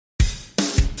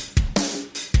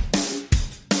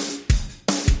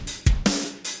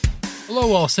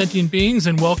Hello, all sentient beings,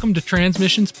 and welcome to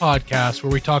Transmissions Podcast,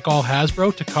 where we talk all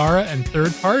Hasbro, Takara, and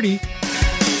third-party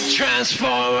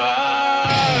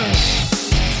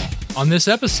Transformers! On this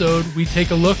episode, we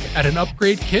take a look at an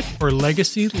upgrade kit for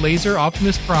Legacy Laser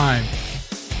Optimus Prime.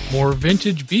 More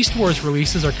vintage Beast Wars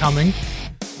releases are coming,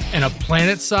 and a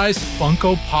planet-sized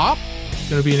Funko Pop is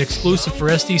going to be an exclusive for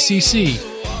SDCC.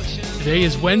 Today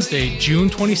is Wednesday, June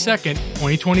 22nd,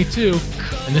 2022,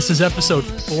 and this is episode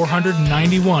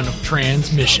 491 of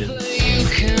Transmissions.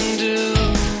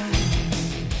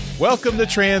 Welcome to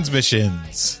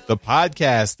Transmissions, the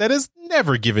podcast that has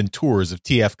never given tours of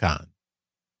TFCon.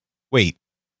 Wait,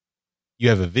 you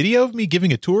have a video of me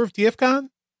giving a tour of TFCon?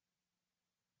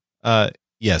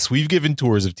 Yes, we've given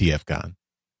tours of TFCon.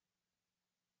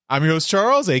 I'm your host,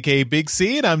 Charles, aka Big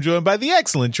C, and I'm joined by the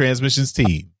excellent Transmissions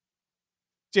team.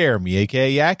 Jeremy,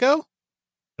 aka Yakko.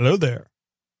 Hello there.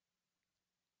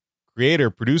 Creator,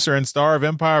 producer, and star of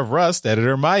Empire of Rust,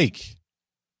 editor Mike.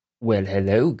 Well,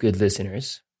 hello, good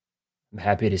listeners. I'm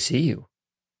happy to see you.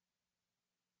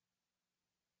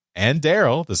 And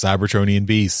Daryl, the Cybertronian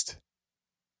Beast.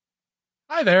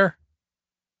 Hi there.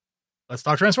 Let's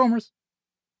talk Transformers.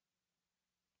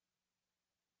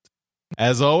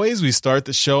 As always, we start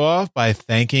the show off by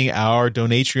thanking our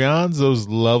Donatreons, those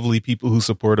lovely people who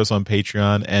support us on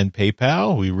Patreon and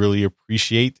PayPal. We really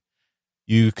appreciate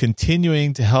you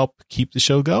continuing to help keep the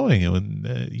show going. And,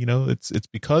 it's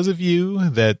because of you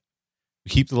that we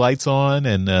keep the lights on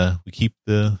and we keep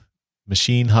the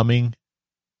machine humming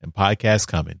and podcasts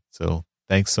coming. So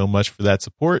thanks so much for that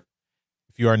support.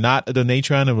 If you are not a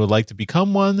Donatron and would like to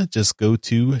become one, just go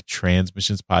to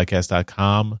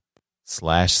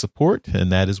transmissionspodcast.com/support,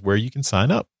 and that is where you can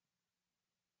sign up.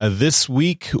 This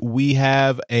week, we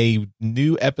have a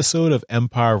new episode of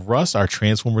Empire of Rust, our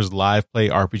Transformers live play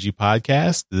RPG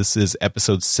podcast. This is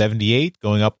episode 78,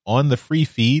 going up on the free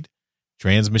feed,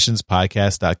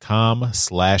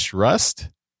 transmissionspodcast.com/rust.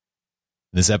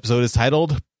 This episode is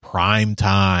titled Prime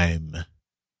Time.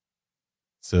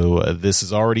 So this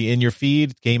is already in your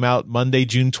feed. It came out Monday,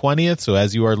 June 20th. So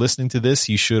as you are listening to this,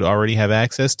 you should already have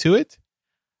access to it.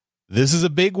 This is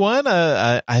a big one.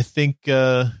 I think,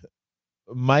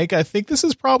 Mike, I think this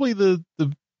is probably the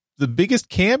biggest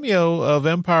cameo of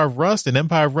Empire of Rust in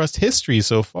Empire of Rust history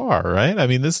so far, right? I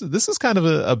mean, this is kind of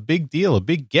a big deal, a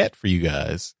big get for you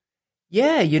guys.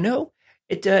 Yeah,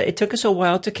 it took us a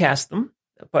while to cast them,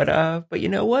 but you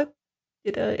know what?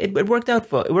 It worked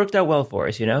out well for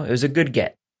us. It was a good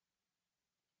get.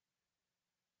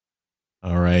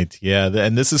 All right. Yeah.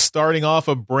 And this is starting off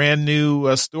a brand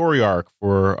new story arc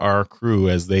for our crew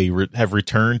as they have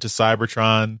returned to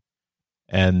Cybertron.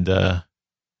 And I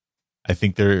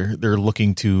think they're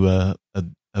looking to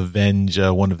avenge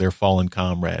one of their fallen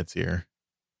comrades here.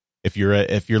 If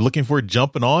you're looking for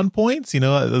jumping on points,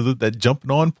 that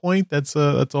jumping on point, that's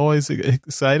always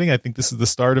exciting. I think this is the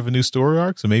start of a new story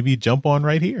arc. So maybe jump on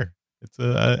right here. It's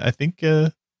I think,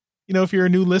 if you're a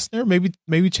new listener,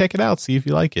 maybe check it out. See if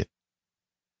you like it.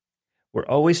 We're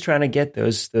always trying to get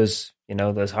those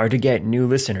hard to get new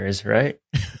listeners, right?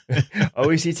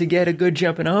 Always need to get a good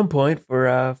jumping on point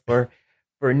for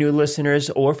new listeners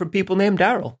or for people named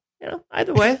Daryl.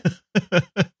 Either way.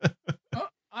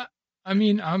 I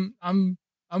mean, I'm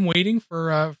waiting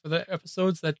for the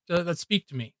episodes that speak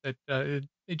to me, that they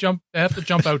have to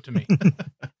jump out to me.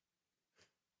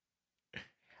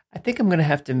 I think I'm going to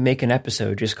have to make an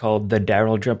episode just called The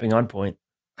Daryl Jumping On Point.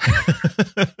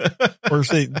 Or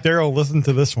say, Daryl, listen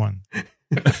to this one.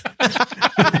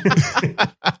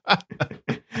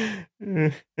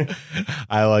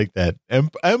 I like that.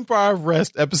 Empire of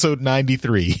Rest, episode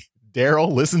 93.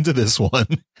 Daryl, listen to this one.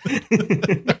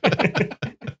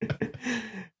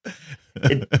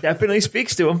 It definitely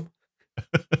speaks to him.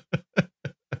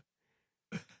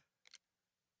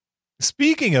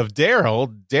 Speaking of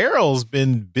Daryl's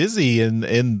been busy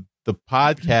in the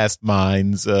podcast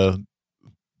mines,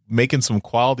 making some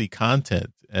quality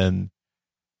content, and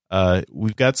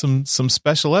we've got some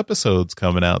special episodes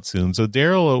coming out soon. So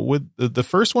Daryl, with the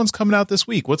first one's coming out this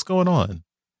week, what's going on?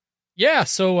 Yeah,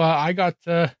 so I got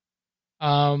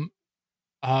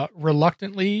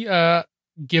reluctantly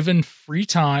given free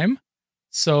time,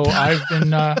 so I've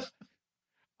been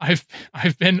I've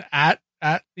been at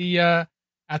the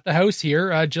house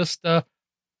here, just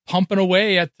pumping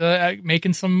away at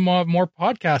making some more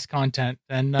podcast content,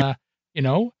 and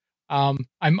I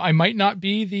might not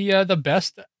be the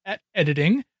best at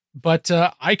editing, but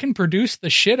I can produce the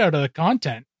shit out of the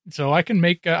content. So I can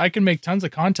make tons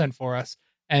of content for us.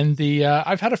 And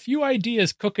I've had a few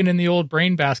ideas cooking in the old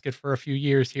brain basket for a few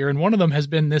years here, and one of them has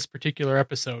been this particular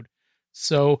episode.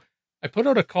 So I put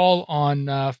out a call on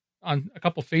on a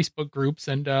couple Facebook groups,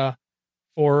 and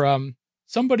for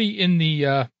somebody in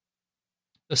the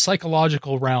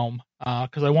psychological realm,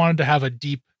 because I wanted to have a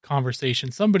deep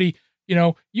conversation. Somebody,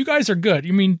 you guys are good.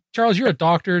 I mean, Charles, you're a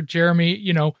doctor. Jeremy,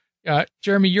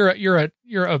 Jeremy, you're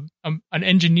an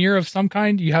engineer of some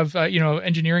kind. You have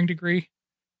engineering degree.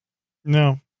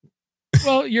 No.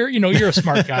 Well, you're a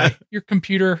smart guy. You're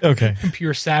computer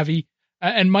savvy.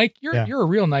 And Mike, you're a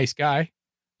real nice guy.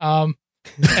 And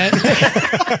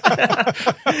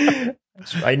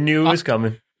I knew it was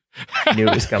coming.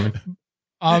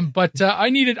 But I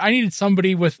needed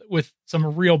somebody with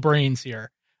some real brains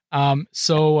here.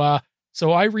 So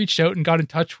I reached out and got in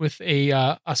touch with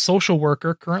a social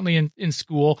worker currently in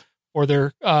school for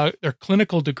their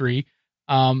clinical degree.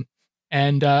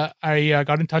 And I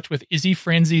got in touch with Izzy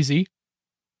Franzese,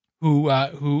 who,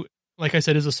 like I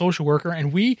said, is a social worker,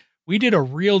 and we did a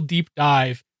real deep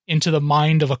dive into the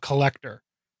mind of a collector.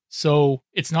 So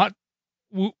it's not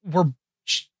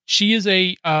she is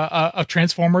a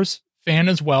Transformers fan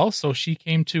as well. So she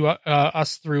came to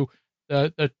us through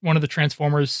the one of the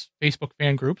Transformers Facebook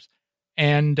fan groups,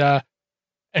 and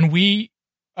we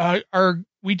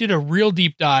did a real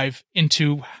deep dive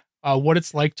into what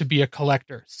it's like to be a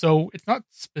collector. So it's not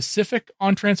specific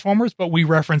on Transformers, but we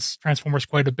reference Transformers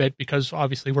quite a bit because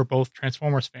obviously we're both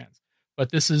Transformers fans.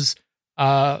 But this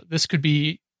could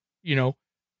be,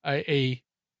 a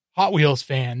Hot Wheels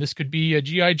fan. This could be a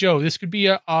G.I. Joe. This could be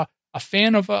a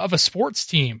fan of a sports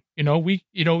team.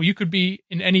 You could be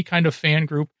in any kind of fan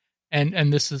group,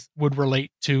 and this would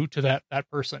relate to that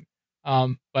person.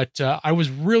 But I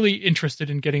was really interested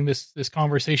in getting this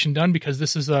conversation done because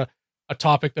this is a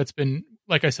topic that's been,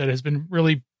 like I said, has been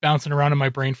really bouncing around in my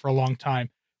brain for a long time.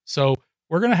 So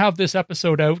we're going to have this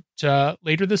episode out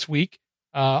later this week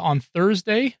on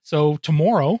Thursday. So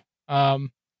tomorrow, the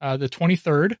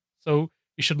 23rd. So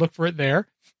you should look for it there.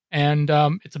 And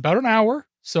it's about an hour.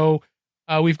 So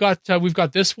we've got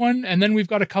this one, and then we've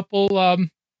got a couple. I'm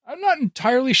not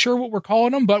entirely sure what we're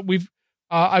calling them, but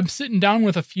I'm sitting down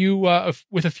with a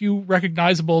few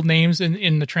recognizable names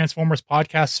in the Transformers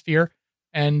podcast sphere.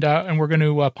 And we're going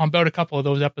to pump out a couple of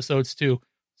those episodes too.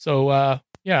 So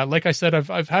like I said,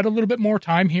 I've had a little bit more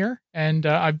time here, and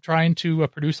I'm trying to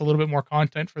produce a little bit more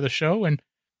content for the show, and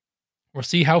we'll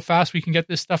see how fast we can get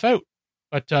this stuff out.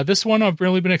 But this one I've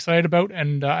really been excited about,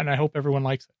 and I hope everyone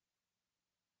likes it.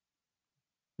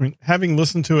 I mean, having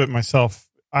listened to it myself,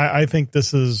 I think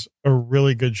this is a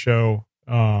really good show.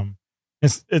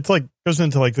 It's like goes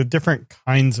into like the different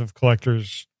kinds of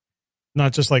collectors,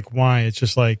 not just like why. It's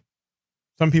just like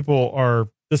some people are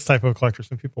this type of collector,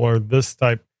 some people are this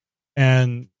type,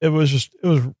 and it was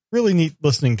really neat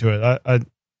listening to it. I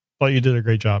thought you did a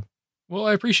great job. Well,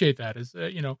 I appreciate that.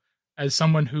 As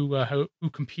someone who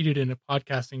competed in a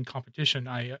podcasting competition,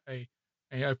 I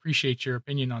appreciate your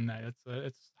opinion on that.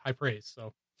 It's high praise.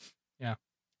 So, yeah.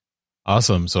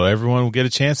 Awesome. So everyone will get a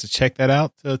chance to check that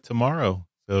out tomorrow.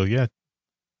 So yeah,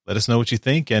 let us know what you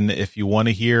think. And if you want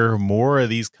to hear more of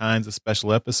these kinds of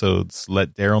special episodes,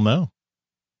 let Daryl know.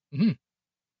 Mm-hmm.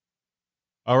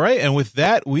 All right. And with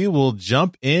that, we will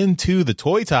jump into the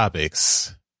toy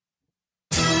topics.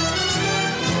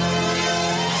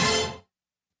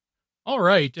 All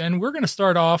right. And we're going to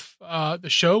start off the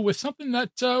show with something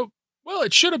that,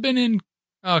 it should have been in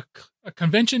a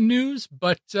convention news,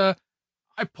 but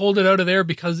I pulled it out of there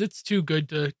because it's too good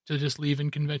to just leave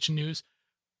in convention news.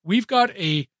 We've got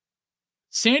a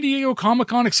San Diego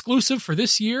Comic-Con exclusive for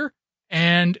this year.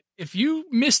 And if you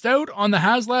missed out on the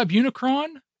HasLab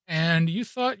Unicron and you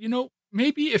thought,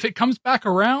 maybe if it comes back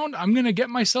around, I'm going to get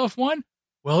myself one.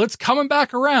 Well, it's coming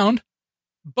back around,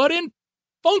 but in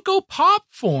Funko Pop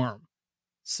form.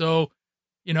 So,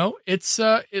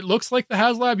 it looks like the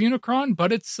HasLab Unicron,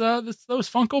 but it's those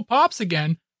Funko Pops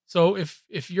again. So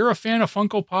if you're a fan of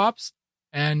Funko Pops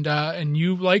and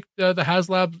you like the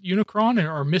HasLab Unicron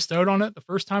or missed out on it the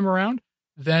first time around,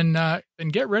 then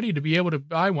get ready to be able to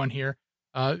buy one here.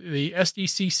 The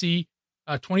SDCC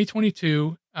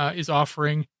 2022 is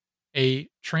offering a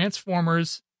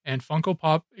Transformers and Funko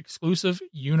Pop exclusive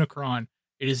Unicron.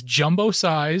 It is jumbo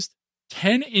sized,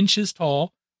 10 inches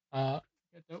tall.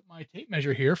 Get out my tape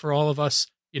measure here for all of us,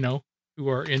 who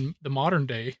are in the modern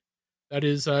day. That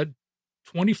is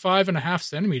 25.5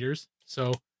 centimeters.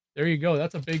 So there you go.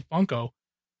 That's a big Funko.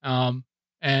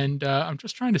 And I'm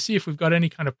just trying to see if we've got any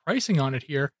kind of pricing on it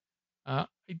here. I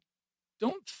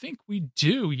don't think we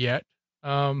do yet.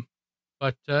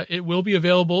 But it will be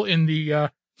available in the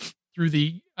through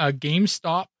the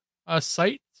GameStop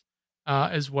site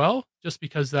as well, just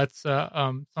because that's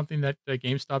something that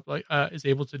GameStop is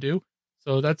able to do.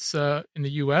 So that's in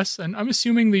the US, and I'm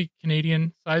assuming the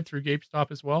Canadian side through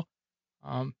GameStop as well.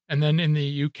 And then in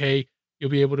the UK, you'll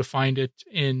be able to find it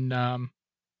in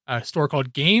a store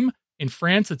called Game. In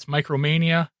France, it's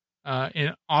Micromania.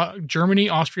 In Germany,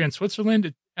 Austria, and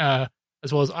Switzerland, as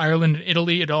well as Ireland and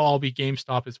Italy, it'll all be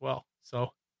GameStop as well.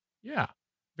 So, yeah,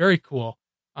 very cool.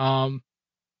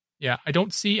 Yeah, I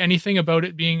don't see anything about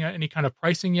it being any kind of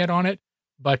pricing yet on it,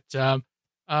 but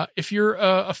if you're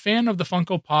a fan of the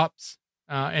Funko Pops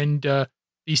and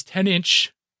these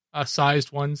 10-inch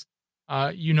sized ones,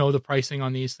 the pricing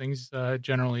on these things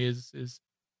generally is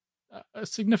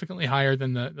significantly higher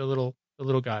than the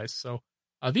little guys. So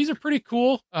these are pretty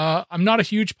cool. I'm not a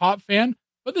huge Pop fan,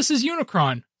 but this is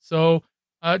Unicron. So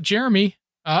Jeremy,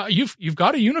 you've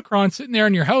got a Unicron sitting there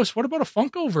in your house. What about a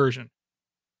Funko version?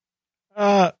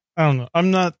 I don't know.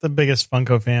 I'm not the biggest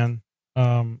Funko fan.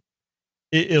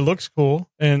 It looks cool,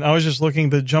 and I was just looking.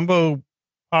 The jumbo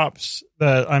pops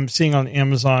that I'm seeing on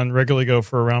Amazon regularly go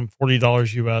for around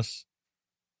 $40 US.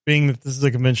 Being that this is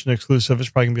a convention exclusive, it's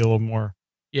probably gonna be a little more.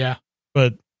 Yeah,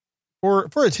 but for a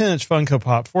 10-inch Funko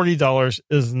Pop, $40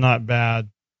 is not bad.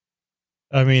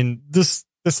 I mean, this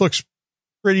looks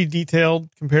pretty detailed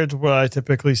compared to what I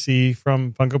typically see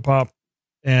from Funko Pop,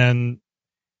 and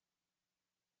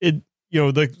it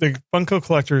the Funko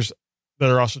collectors that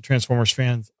are also Transformers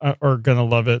fans are gonna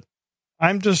love it.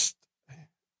 I'm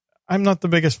not the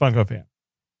biggest Funko fan,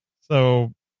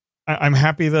 so I'm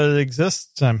happy that it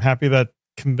exists. I'm happy that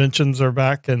conventions are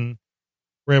back and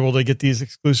we're able to get these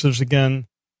exclusives again.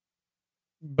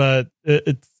 But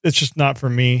it's just not for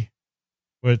me,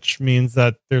 which means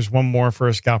that there's one more for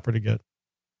a scalper to get.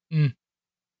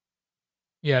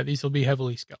 Yeah, these will be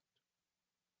heavily scalped.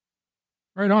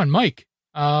 Right on, Mike.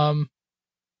 Do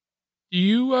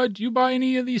you buy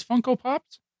any of these Funko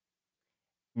Pops?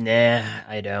 Nah,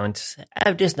 I don't.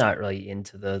 I'm just not really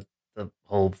into the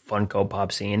whole Funko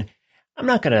Pop scene. I'm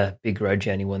not going to begrudge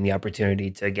anyone the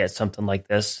opportunity to get something like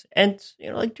this. And,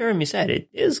 like Jeremy said, it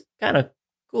is kind of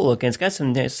cool looking. It's got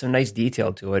some nice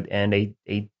detail to it. And a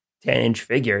 10-inch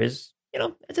figure is,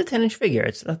 it's a 10-inch figure.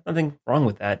 It's nothing wrong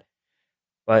with that.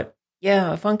 But,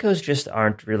 yeah, Funkos just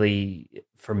aren't really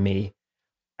for me.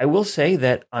 I will say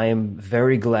that I'm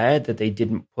very glad that they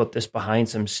didn't put this behind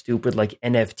some stupid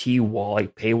NFT wall,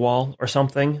 paywall or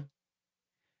something.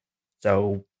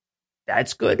 So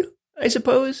that's good, I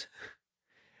suppose.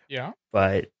 Yeah.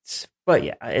 But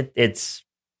yeah, it's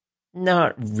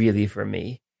not really for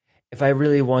me. If I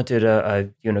really wanted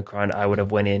a Unicron, I would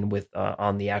have went in with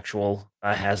on the actual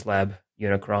HasLab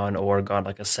Unicron or gone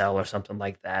a cell or something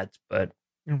like that. But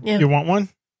yeah. You want one?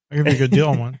 I'll give you a good deal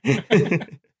on one.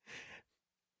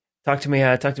 Talk to me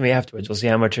afterwards. We'll see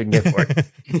how much I can get for it.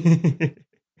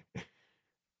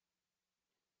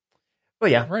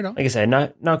 But yeah, right on. Like I said,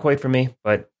 not quite for me,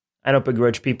 but I don't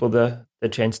begrudge people the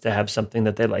chance to have something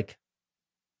that they like.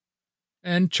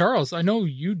 And Charles, I know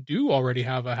you do already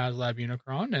have a HasLab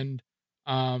Unicron, and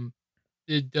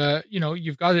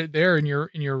you've got it there in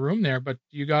your room there, but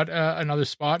you got another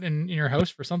spot in your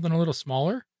house for something a little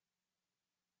smaller?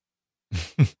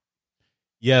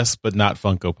 Yes, but not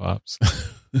Funko Pops.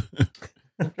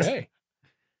 Okay.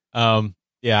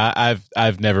 Yeah,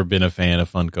 I've never been a fan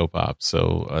of Funko Pop,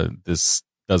 so this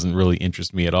doesn't really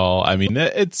interest me at all. I mean,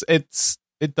 it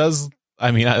does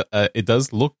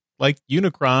look like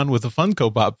Unicron with a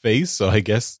Funko Pop face, so I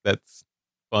guess that's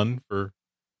fun for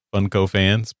Funko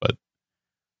fans. But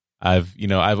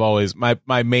I've always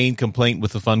my main complaint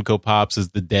with the Funko Pops is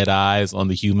the dead eyes on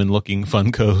the human looking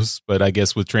Funkos. But I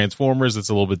guess with Transformers, it's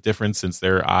a little bit different since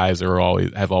their eyes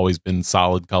have always been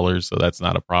solid colors, so that's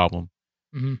not a problem.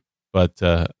 Mm-hmm. But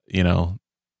I'm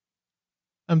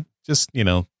just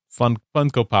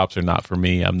Funko Pops are not for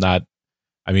me. I'm not.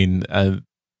 I mean,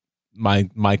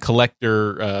 my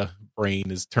collector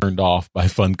brain is turned off by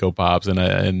Funko Pops,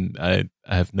 and I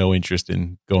have no interest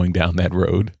in going down that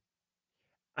road.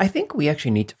 I think we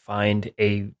actually need to find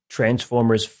a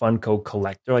Transformers Funko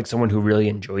collector, like someone who really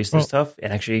enjoys this stuff,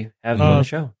 and actually have him on the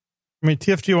show. I mean,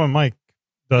 TFG1 Mike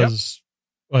does,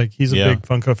 he's a big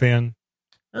Funko fan.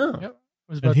 Oh. Yep.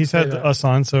 And he's had us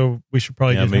on, so we should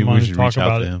probably get him on and talk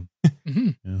about it.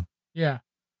 Mm-hmm. Yeah.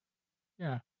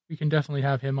 We can definitely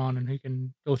have him on, and he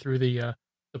can go through the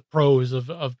pros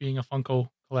of being a Funko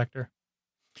collector.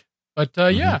 But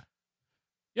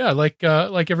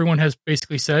like everyone has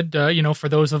basically said, for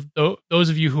those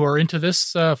of you who are into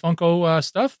this Funko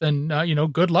stuff, then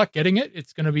good luck getting it.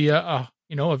 It's going to be a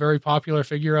very popular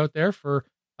figure out there for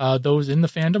those in the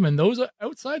fandom and those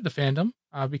outside the fandom,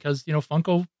 because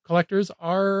Funko collectors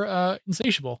are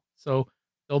insatiable, so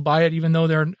they'll buy it even though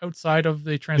they're outside of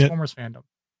the Transformers fandom.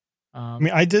 I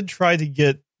mean, I did try to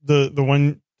get the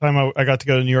one time I got to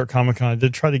go to New York Comic Con, I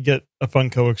did try to get a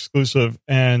Funko exclusive,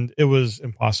 and it was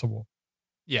impossible.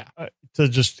 Yeah. To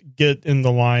just get in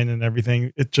the line and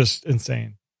everything. It's just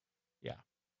insane. Yeah.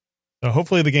 So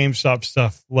hopefully the GameStop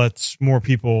stuff lets more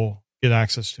people get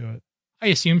access to it. I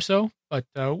assume so, but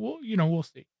we'll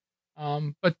see.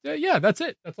 But yeah, that's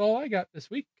it. That's all I got this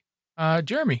week.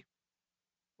 Jeremy,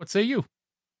 what say you?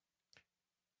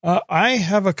 I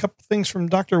have a couple things from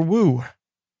Dr. Wu.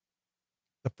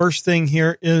 The first thing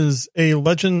here is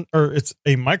it's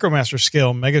a Micromaster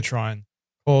scale Megatron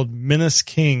called Menace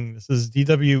King. This is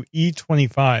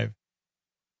DWE25.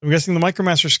 I'm guessing the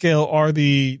Micromaster scale are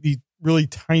the really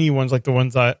tiny ones, like the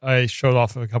ones I showed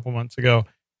off a couple months ago.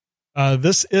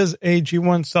 This is a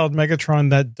G1 styled Megatron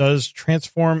that does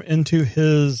transform into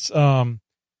his Walther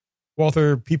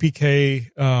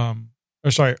PPK,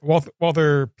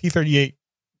 Walther P38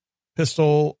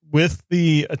 pistol with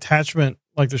the attachment,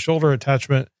 like the shoulder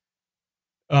attachment,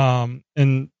 and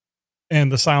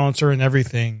the silencer and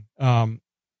everything.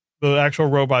 The actual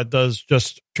robot does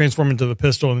just transform into the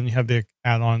pistol, and then you have the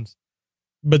add-ons.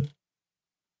 But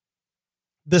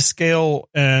this scale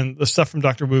and the stuff from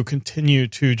Dr. Wu continue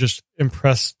to just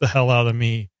impress the hell out of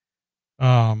me.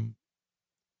 I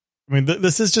mean,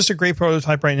 this is just a great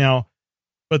prototype right now,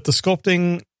 but the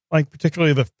sculpting, like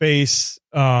particularly the face,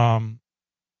 the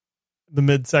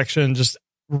midsection, just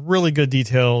really good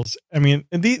details. I mean,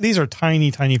 and these are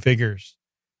tiny figures.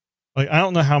 Like, I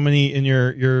don't know how many in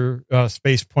your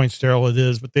Space Point sterile it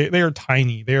is, but they are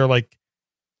tiny. They are like,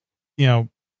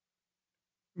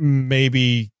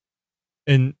 maybe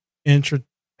an inch and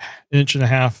a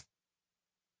half.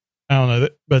 I don't know,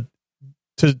 but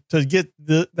to get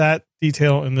that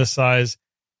detail in this size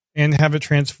and have it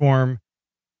transform,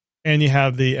 and you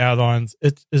have the add-ons,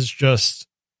 it is just,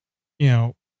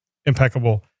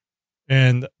 impeccable.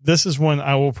 And this is one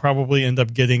I will probably end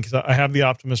up getting because I have the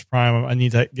Optimus Prime. I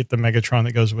need to get the Megatron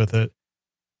that goes with it.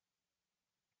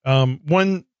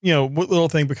 One, little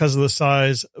thing, because of the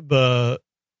size, the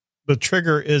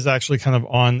trigger is actually kind of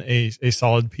on a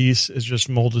solid piece. It's just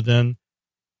molded in,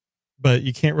 but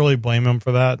you can't really blame him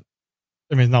for that.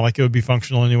 I mean, it's not like it would be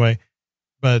functional anyway,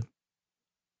 but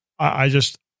I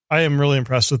am really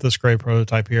impressed with this gray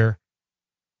prototype here.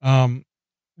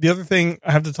 The other thing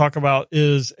I have to talk about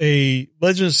is a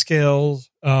Legend Scale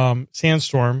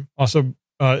Sandstorm. Also,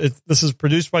 this is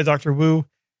produced by Dr. Wu.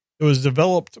 It was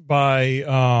developed by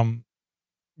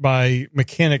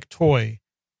Mechanic Toy.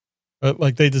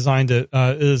 Like they designed it.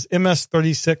 It is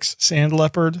MS-36 Sand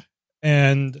Leopard,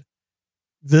 and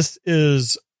this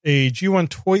is a G1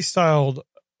 toy styled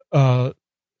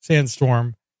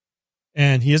Sandstorm,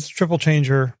 and he is a triple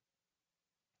changer,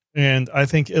 and I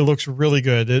think it looks really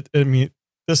good.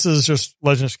 This is just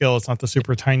Legend Scale. It's not the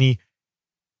super tiny,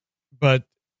 but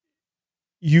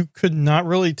you could not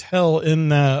really tell in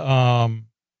the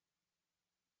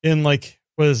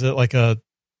what is it, like a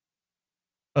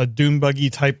dune buggy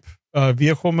type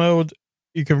vehicle mode.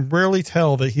 You can rarely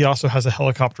tell that he also has a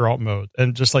helicopter alt mode,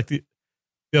 and just like the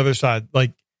other side,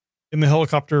 like in the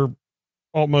helicopter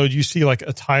alt mode, you see like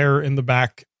a tire in the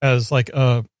back as like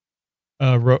just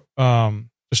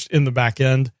in the back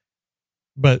end,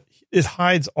 but it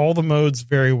hides all the modes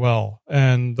very well,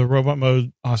 and the robot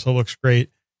mode also looks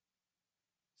great.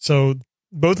 So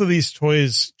both of these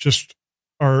toys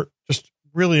are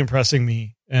really impressing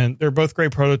me, and they're both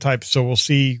great prototypes. So we'll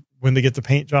see when they get the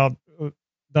paint job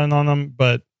done on them,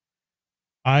 but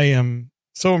I am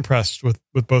so impressed with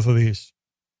both of these.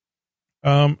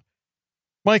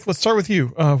 Mike, let's start with you.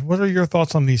 What are your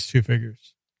thoughts on these two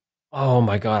figures? Oh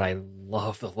my God, I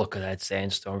love the look of that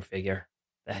Sandstorm figure.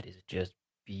 That is just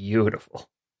beautiful.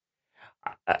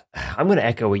 I'm going to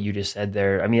echo what you just said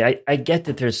there. I mean, I get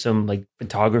that there's some like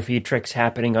photography tricks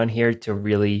happening on here to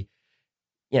really,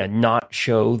 not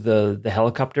show the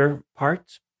helicopter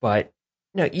parts, but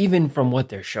even from what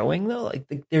they're showing though, like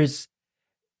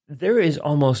there is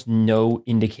almost no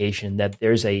indication that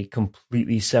there's a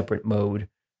completely separate mode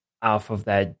off of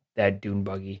that dune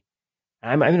buggy.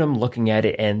 I'm looking at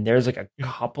it, and there's like a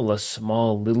couple of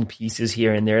small little pieces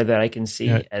here and there that I can see.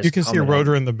 Yeah, you can see a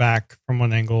rotor in the back from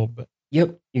one angle, but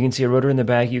yep, you can see a rotor in the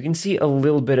back. You can see a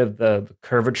little bit of the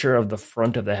curvature of the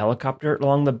front of the helicopter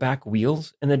along the back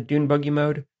wheels in the dune buggy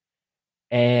mode,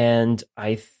 and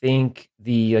I think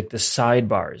the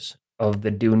sidebars of the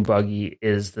dune buggy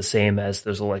is the same as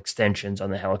those little extensions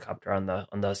on the helicopter on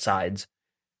the sides,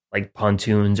 like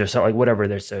pontoons or something, like whatever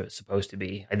they're supposed to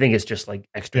be. I think it's just like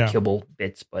extra kibble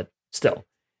bits, but still,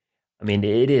 I mean,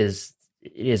 it is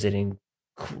an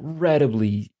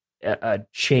incredibly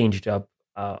changed up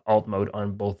alt mode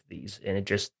on both of these, and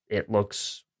it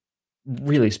looks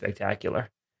really spectacular.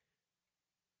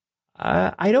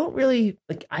 I don't really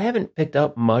like. I haven't picked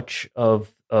up much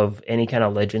of any kind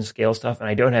of legend scale stuff, and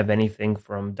I don't have anything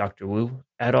from Doctor Wu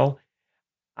at all.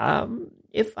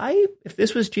 If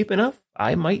this was cheap enough,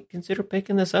 I might consider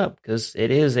picking this up because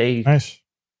it is a Nice.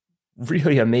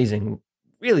 really amazing,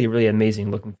 really amazing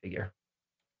looking figure.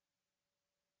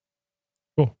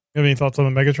 Cool. You have any thoughts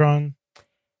on the Megatron?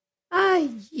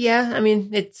 Yeah. I mean,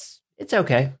 it's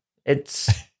okay. It's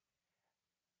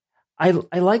I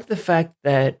like the fact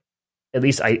that at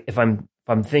least if I'm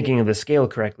thinking of the scale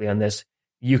correctly on this,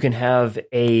 you can have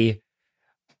a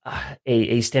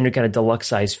standard kind of deluxe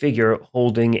size figure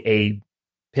holding a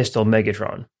pistol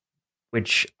Megatron,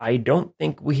 which I don't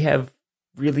think we have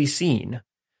really seen.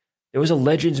 There was a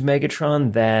Legends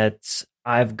Megatron that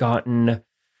I've gotten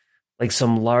like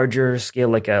some larger scale,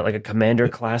 like a commander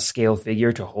class scale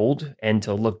figure to hold and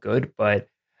to look good. But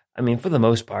I mean, for the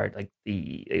most part, like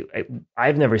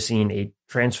I've never seen a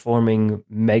transforming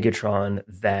Megatron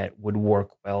that would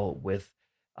work well with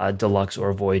deluxe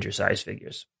or Voyager size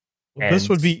figures. Well, this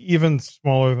would be even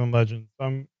smaller than Legends.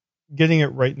 I'm getting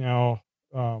it right now.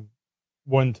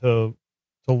 One to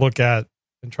look at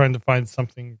and trying to find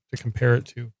something to compare it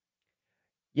to.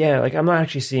 Yeah, like I'm not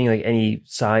actually seeing like any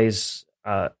size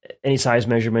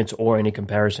measurements or any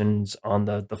comparisons on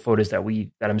the photos that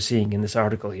I'm seeing in this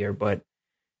article here. But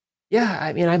yeah,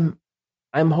 I mean,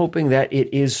 I'm hoping that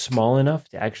it is small enough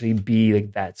to actually be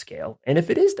like that scale, and if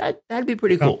it is, that'd be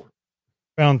pretty cool.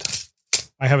 I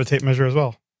have a tape measure as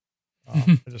well.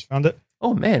 I just found it.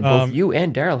 Oh man, both you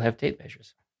and Daryl have tape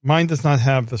measures. Mine does not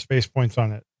have the space points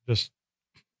on it. Just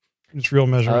real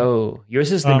measuring. Oh,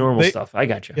 yours is the normal stuff. I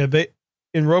got you. Yeah,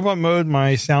 in robot mode,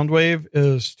 my sound wave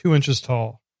is 2 inches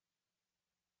tall.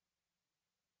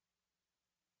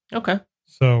 Okay.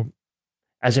 So,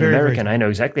 as an American, I know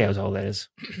exactly how tall that is.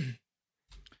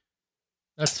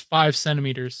 That's 5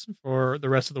 centimeters for the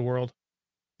rest of the world.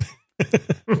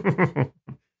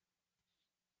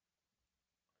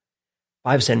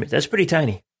 5 centimeters. That's pretty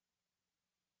tiny.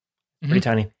 Pretty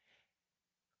tiny.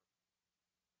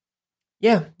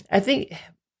 Yeah, I think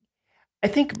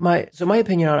my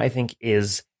opinion on it, I think,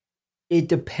 is it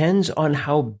depends on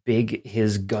how big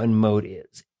his gun mode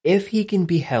is. If he can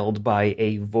be held by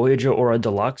a Voyager or a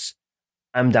Deluxe,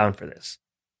 I'm down for this.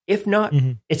 If not,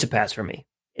 it's a pass for me.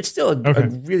 It's still a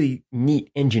really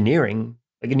neat engineering,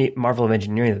 like a neat marvel of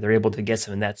engineering that they're able to get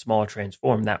some in that small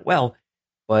transform that well.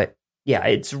 But yeah,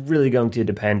 it's really going to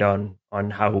depend on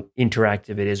how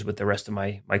interactive it is with the rest of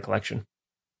my collection.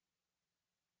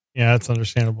 Yeah, that's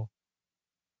understandable.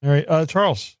 All right,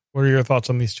 Charles, what are your thoughts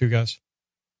on these two guys?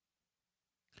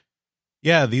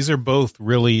 Yeah, these are both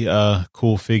really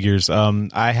cool figures.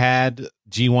 I had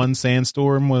G1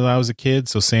 Sandstorm when I was a kid,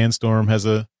 so Sandstorm has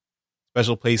a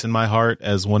special place in my heart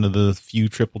as one of the few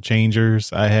triple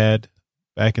changers I had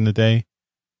back in the day.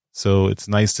 So it's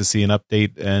nice to see an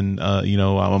update, and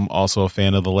I'm also a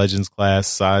fan of the Legends class,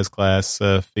 size class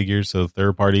figures. So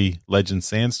third-party Legends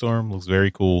Sandstorm looks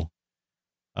very cool.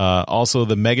 Also,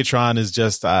 the Megatron is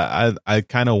just I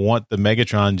kind of want the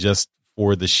Megatron just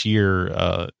for the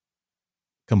sheer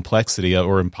complexity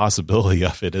or impossibility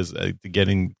of it, as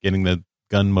getting the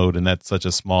gun mode, and that's such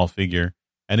a small figure,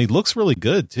 and he looks really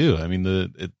good too. I mean,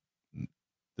 the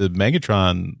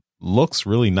Megatron looks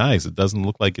really nice. It doesn't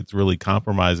look like it's really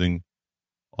compromising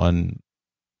on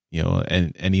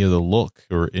any of the look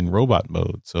or in robot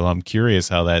mode. So I'm curious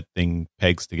how that thing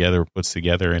pegs together, puts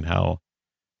together, and how,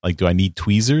 like, do I need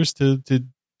tweezers to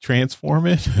transform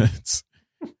it?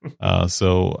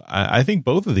 So I think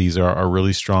both of these are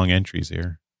really strong entries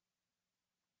here.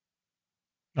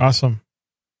 Awesome.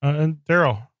 And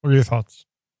Daryl, what are your thoughts?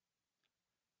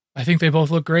 I think they both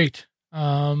look great.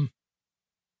 The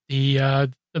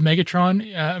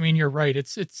Megatron, I mean, you're right.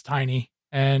 It's tiny,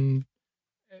 and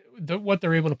what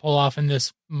they're able to pull off in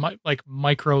this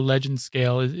micro legend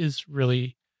scale is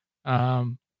really,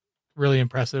 really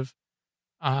impressive.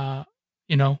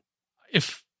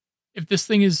 If this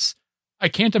thing is, I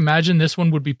can't imagine this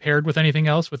one would be paired with anything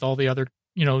else, with all the other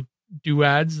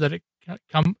doodads that it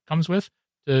comes with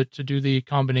to do the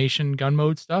combination gun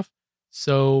mode stuff.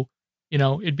 So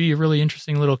it'd be a really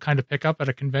interesting little kind of pickup at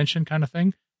a convention kind of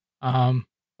thing.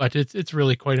 But it's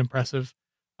really quite impressive.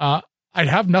 I'd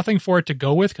have nothing for it to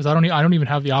go with because I don't even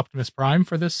have the Optimus Prime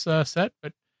for this set,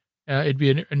 but it'd be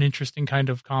an interesting kind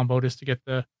of combo just to get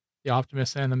the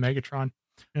Optimus and the Megatron.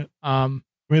 Yeah. I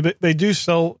mean, they do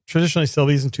traditionally sell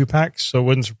these in 2-packs, so it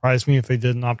wouldn't surprise me if they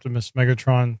did an Optimus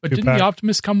Megatron. But didn't the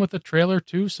Optimus come with a trailer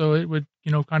too? So it would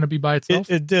kind of be by itself.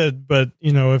 It did, but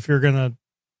if you're gonna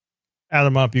add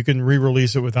them up, you can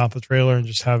re-release it without the trailer and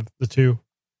just have the two.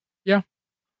 Yeah.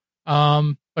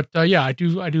 But yeah, I do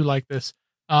like this.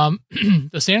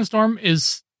 The Sandstorm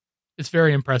it's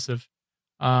very impressive.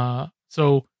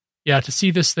 So yeah, to see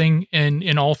this thing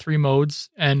in all three modes,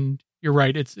 and you're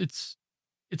right, it's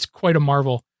quite a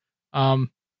marvel. I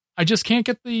just can't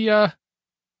get the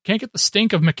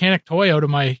stink of Mechanic Toy out of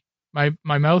my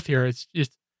mouth here. It's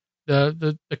just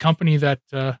the company that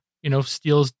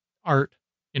steals art.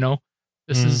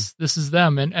 This is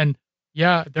them, and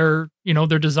yeah, their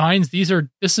designs.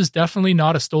 This is definitely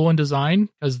not a stolen design,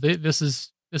 because this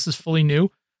is fully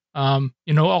new.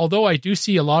 Although I do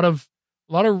see a lot of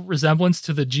resemblance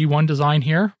to the G1 design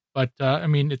here, but I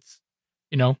mean, it's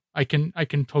I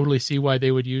can totally see why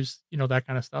they would use that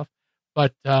kind of stuff.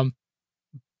 But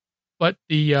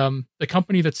the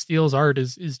company that steals art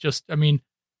is just, I mean,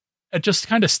 it just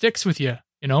kind of sticks with you,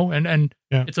 and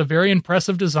Yeah. It's a very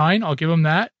impressive design. I'll give them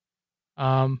that.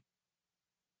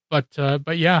 But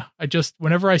yeah,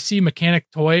 whenever I see Mechanic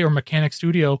Toy or Mechanic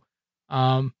Studio,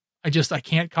 I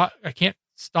can't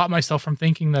stop myself from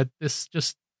thinking that this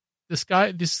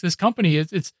company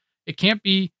it can't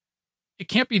be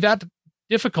that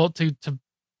difficult to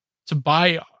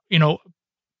buy,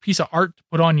 piece of art to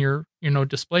put on your,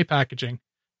 display packaging.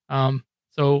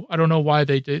 So I don't know why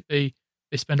they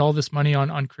spend all this money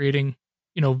on creating,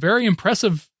 very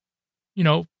impressive,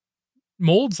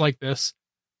 molds like this.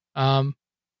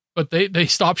 But they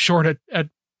stop short at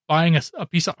buying a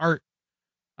piece of art.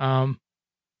 That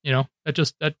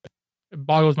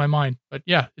boggles my mind. But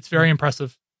yeah, it's very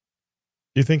impressive.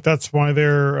 Do you think that's why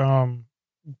they're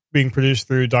being produced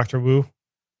through Dr. Wu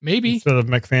Maybe instead of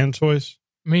McFan Toys?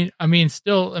 I mean,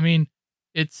 still,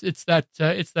 it's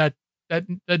that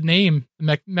name,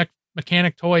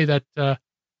 Mechanic Toy that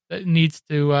needs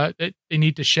to that they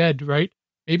need to shed, right?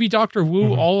 Maybe Dr.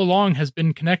 Wu all along has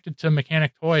been connected to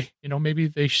Mechanic Toy. Maybe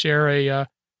they share a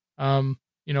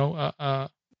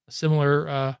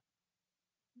similar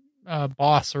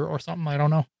boss or something. I don't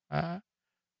know.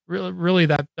 Really,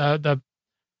 that the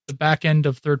back end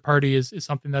of third party is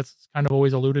something that's kind of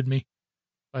always eluded me.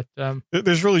 But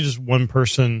there's really just one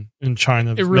person in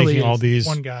China that's really making all is these.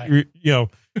 one guy.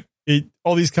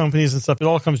 All these companies and stuff. It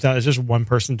all comes down. It's just one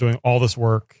person doing all this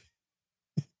work.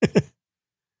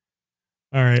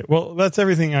 All right. Well, that's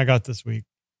everything I got this week.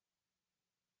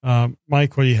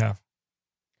 Mike, what do you have?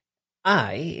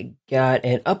 I got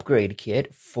an upgrade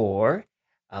kit for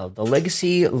the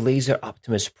Legacy Laser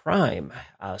Optimus Prime.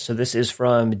 So this is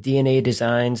from DNA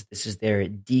Designs. This is their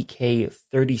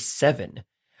DK37.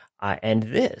 And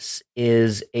this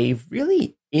is a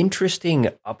really interesting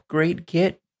upgrade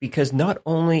kit, because not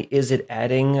only is it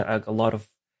adding a lot of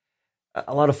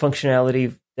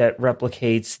functionality that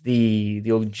replicates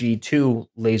the old G2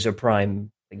 Laser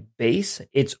Prime base,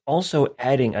 it's also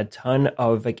adding a ton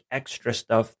of extra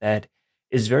stuff that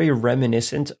is very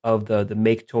reminiscent of the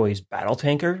Make Toys Battle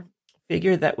Tanker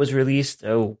figure that was released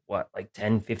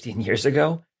 10, 15 years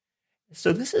ago.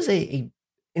 So this is an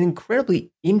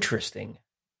incredibly interesting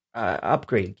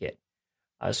upgrade kit.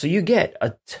 So you get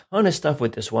a ton of stuff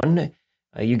with this one.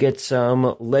 You get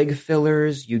some leg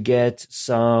fillers. You get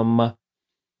some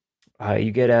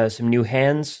new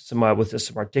hands, some with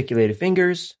some articulated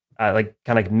fingers, kind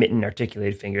of like mitten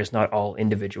articulated fingers. Not all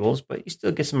individuals, but you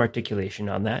still get some articulation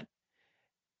on that.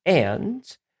 And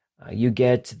you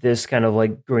get this kind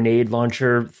of grenade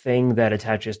launcher thing that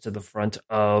attaches to the front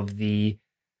of the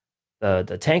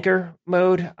tanker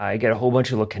mode. I get a whole bunch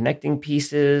of little connecting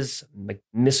pieces,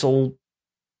 missile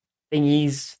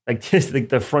thingies, just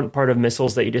the front part of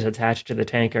missiles that you just attach to the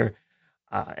tanker,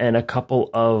 and a couple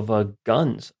of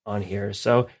guns on here.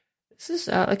 So this is,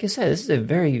 like I said, this is a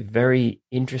very, very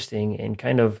interesting and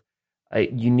kind of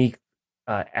unique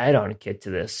add-on kit to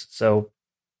this. So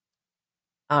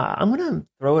I'm going to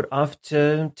throw it off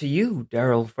to you,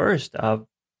 Daryl, first.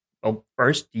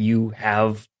 First, do you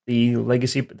have the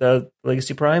Legacy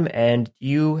Prime, and do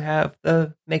you have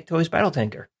the Make Toys Battle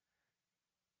Tanker?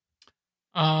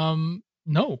 No,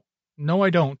 I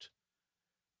don't.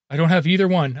 I don't have either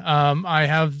one. I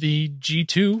have the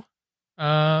G2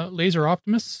 Laser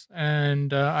Optimus,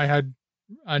 and I had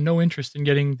no interest in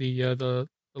getting the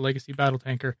Legacy Battle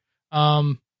Tanker.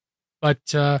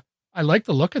 But I like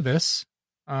the look of this.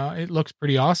 It looks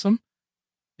pretty awesome.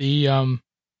 I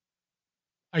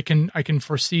can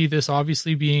foresee this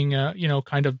obviously being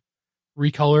kind of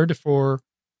recolored for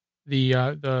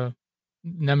the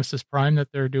Nemesis Prime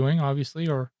that they're doing, obviously,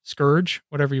 or Scourge,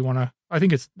 whatever you want to. I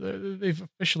think they've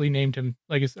officially named him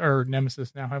or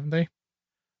Nemesis now, haven't they?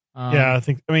 Yeah, I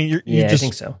think. I mean, I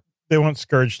think so. They want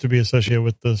Scourge to be associated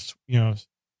with this,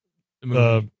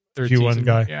 the third G1 season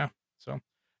guy.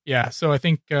 Yeah. So I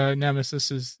think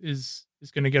Nemesis is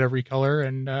is going to get a recolor,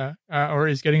 and or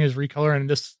is getting his recolor, and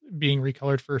this being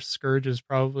recolored for Scourge is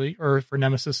probably, or for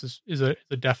Nemesis is a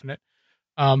definite.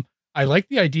 I like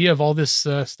the idea of all this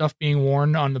stuff being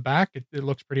worn on the back. It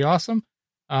looks pretty awesome.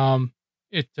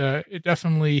 It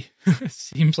definitely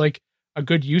seems like a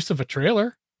good use of a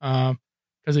trailer,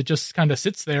 because it just kind of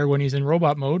sits there when he's in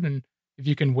robot mode, and if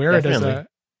you can wear Definitely.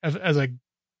 it as a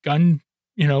gun,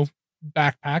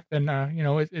 backpack, then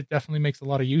it definitely makes a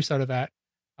lot of use out of that.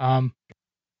 I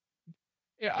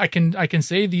can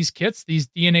say these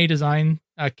DNA design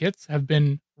kits have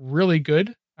been really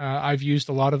good. I've used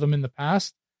a lot of them in the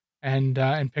past, and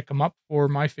pick them up for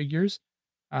my figures.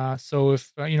 So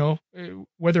if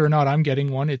whether or not I'm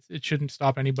getting one, it shouldn't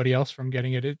stop anybody else from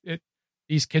getting it.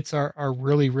 These kits are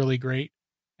really, really great,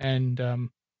 and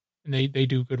they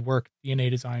do good work.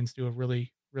 DNA Designs do a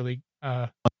really, really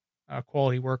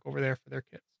quality work over there for their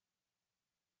kits.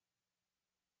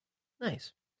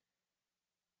 Nice.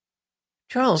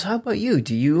 Charles, how about you?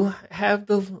 Do you have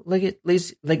the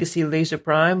Legacy Laser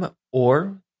Prime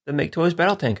or the Make Toys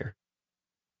Battle Tanker?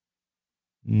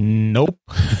 Nope.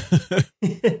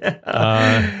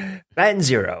 Batting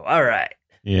zero. All right.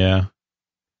 Yeah.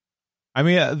 I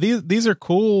mean, these are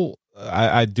cool.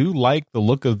 I do like the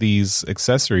look of these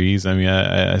accessories. I mean,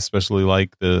 I especially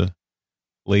like the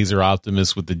Laser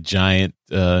Optimus with the giant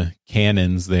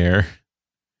cannons there.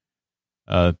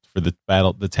 For the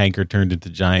battle, the tanker turned into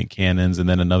giant cannons, and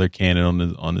then another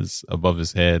cannon on his above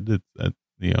his head.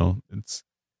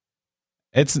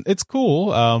 It's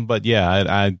cool. But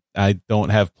yeah, I don't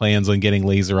have plans on getting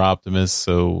Laser Optimus,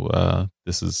 so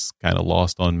this is kind of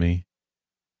lost on me.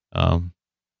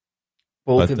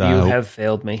 Both of you have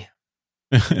failed me.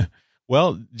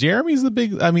 Well, Jeremy's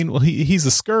he's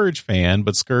a Scourge fan,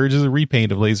 but Scourge is a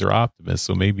repaint of Laser Optimus,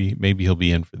 so maybe he'll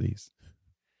be in for these.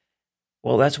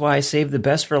 Well, that's why I saved the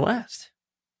best for last.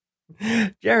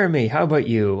 Jeremy, how about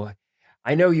you?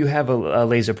 I know you have a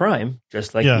Laser Prime,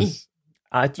 just like me.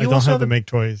 I don't have the Make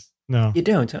Toys. No. You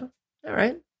don't, huh? All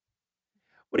right.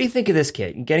 What do you think of this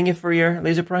kit? You getting it for your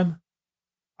Laser Prime?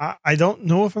 I don't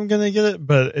know if I'm going to get it,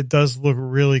 but it does look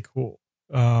really cool.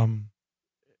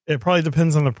 It probably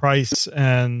depends on the price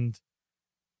and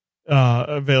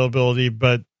availability,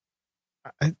 but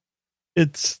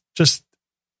it's just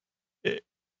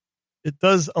it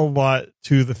does a lot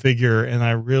to the figure, and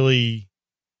I really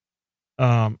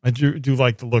I do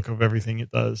like the look of everything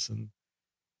it does, and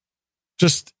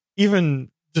just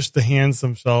the hands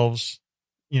themselves,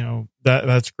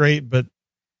 that's great. But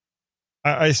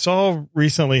I saw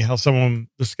recently how someone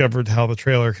discovered how the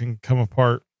trailer can come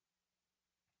apart,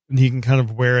 and he can kind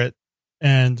of wear it,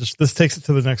 and just this takes it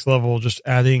to the next level. Just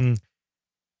adding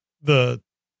the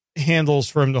handles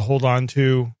for him to hold on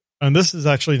to. And this is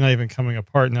actually not even coming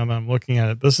apart now that I'm looking at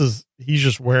it. He's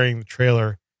just wearing the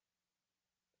trailer.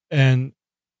 And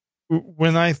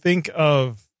when I think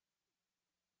of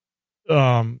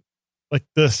like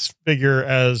this figure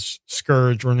as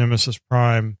Scourge or Nemesis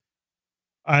Prime,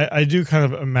 I do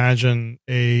kind of imagine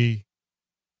a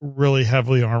really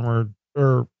heavily armored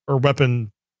or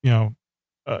weapon,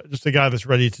 just a guy that's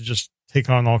ready to just take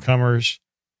on all comers.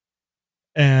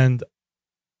 And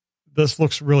this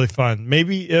looks really fun.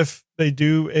 Maybe if they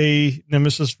do a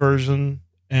Nemesis version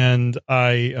and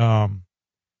I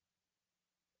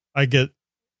get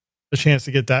a chance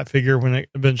to get that figure when it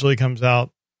eventually comes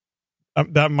out,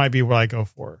 that might be what I go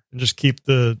for, and just keep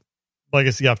the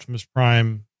Legacy Optimus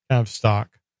Prime kind of stock.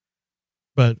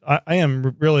 But I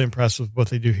am really impressed with what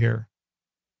they do here.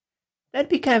 That'd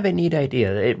be kind of a neat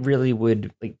idea. It really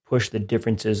would push the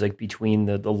differences between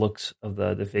the looks of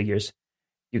the figures.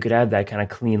 You could have that kind of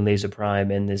clean Laser Prime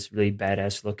and this really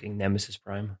badass looking Nemesis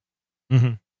Prime.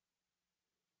 Mm-hmm.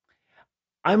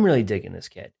 I'm really digging this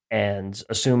kit, and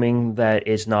assuming that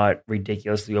it's not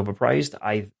ridiculously overpriced,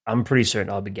 I'm pretty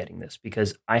certain I'll be getting this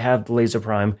because I have the Laser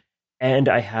Prime and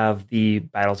I have the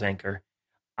Battle Tanker,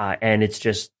 and it's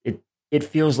just it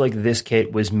feels like this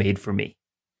kit was made for me.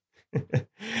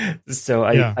 So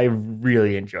I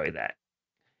really enjoy that.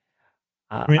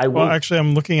 Actually,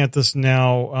 I'm looking at this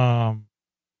now.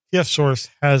 TF Source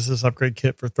has this upgrade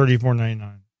kit for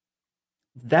 $34.99.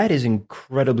 That is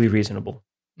incredibly reasonable.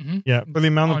 Mm-hmm. Yeah, for the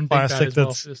amount of plastic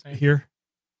that's here.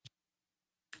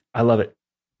 I love it.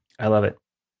 $35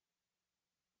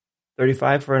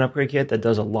 for an upgrade kit that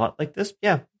does a lot like this.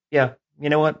 Yeah. You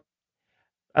know what?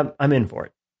 I'm in for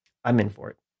it.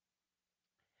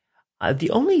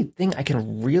 The only thing I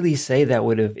can really say that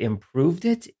would have improved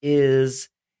it is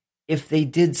if they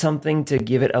did something to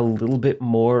give it a little bit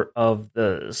more of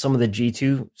some of the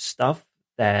G2 stuff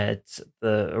that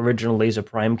the original Laser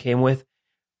Prime came with.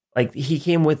 Like he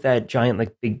came with that giant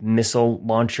like big missile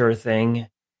launcher thing.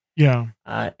 Yeah.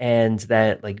 And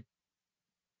that like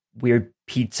weird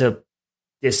pizza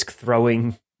disc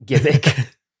throwing gimmick.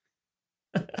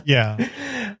 Yeah.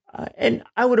 And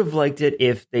I would have liked it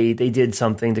if they did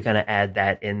something to kind of add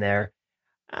that in there.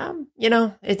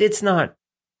 It's not,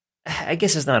 I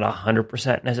guess it's not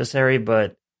 100% necessary,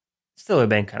 but still would have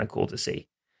been kind of cool to see.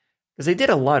 Because they did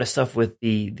a lot of stuff with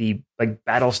the like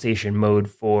battle station mode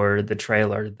for the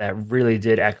trailer that really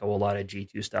did echo a lot of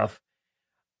G2 stuff.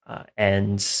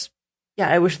 And yeah,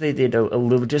 I wish they did a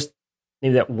little, just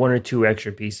maybe that one or two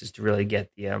extra pieces to really get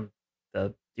the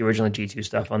original G2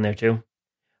 stuff on there too.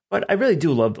 But I really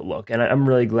do love the look, and I'm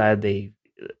really glad they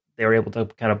were able to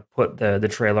kind of put the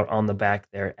trailer on the back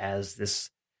there as this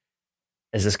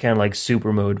kind of like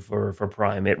super mode for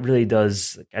Prime. It really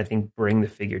does, I think, bring the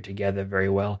figure together very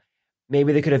well.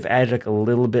 Maybe they could have added like a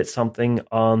little bit something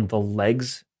on the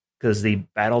legs, because the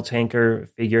battle tanker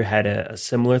figure had a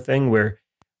similar thing where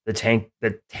the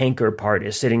tanker part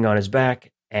is sitting on his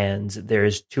back, and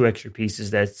there's two extra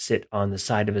pieces that sit on the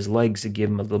side of his legs to give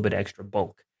him a little bit extra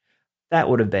bulk. That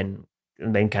would have been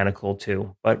kind of cool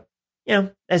too. But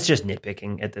that's just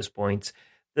nitpicking at this point.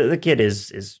 The kit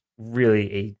is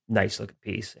really a nice looking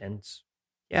piece, and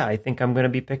yeah, I think I'm going to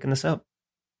be picking this up.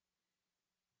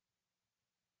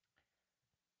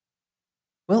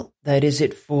 Well, that is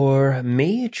it for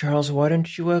me. Charles, why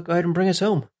don't you go ahead and bring us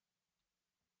home?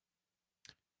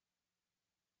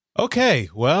 Okay,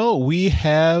 well, we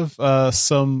have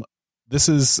some. This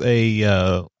is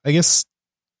I guess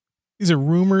these are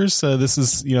rumors. This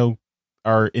is,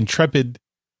 our intrepid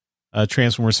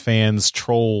Transformers fans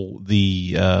troll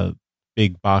the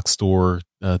big box store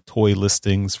toy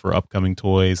listings for upcoming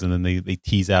toys, and then they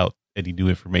tease out any new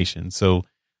information. So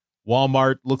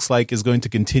Walmart looks like is going to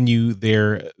continue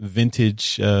their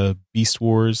vintage Beast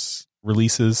Wars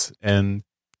releases, and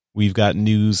we've got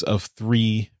news of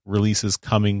 3 releases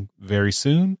coming very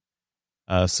soon.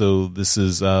 So this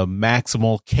is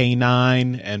Maximal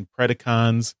K9 and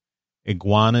Predacons,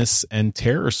 Iguanus, and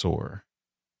Pterosaur.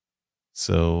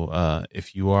 So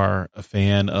if you are a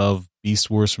fan of Beast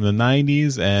Wars from the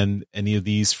 90s and any of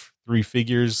these 3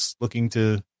 figures looking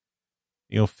to,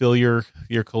 fill your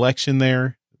collection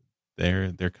there,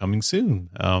 they're coming soon.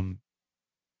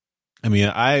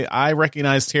 I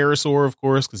recognize Pterosaur, of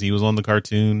course, because he was on the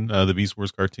cartoon, the Beast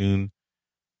Wars cartoon.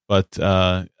 But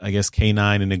I guess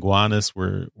K9 and Iguanus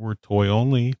were toy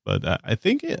only. But I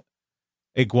think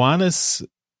Iguanus,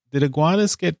 did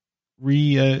Iguanus get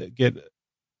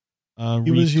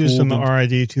he was used in the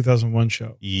RID 2001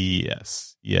 show.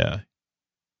 Yes, yeah.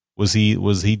 Was he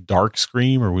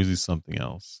Darkscream, or was he something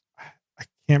else? I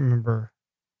can't remember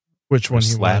which one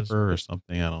he was. Slapper or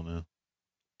something. I don't know.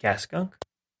 Gas Skunk?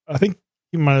 I think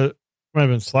he might have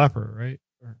been Slapper, right?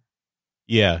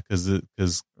 Yeah, because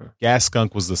Gas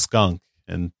Skunk was the skunk,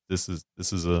 and this is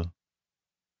a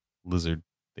lizard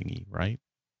thingy, right?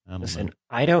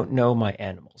 I don't know my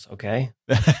animals, okay?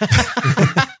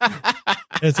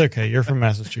 It's okay. You're from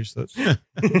Massachusetts. We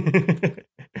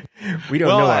don't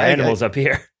know our animals up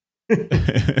here.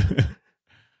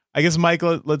 I guess, Mike,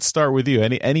 let's start with you.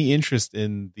 Any interest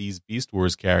in these Beast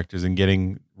Wars characters and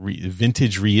getting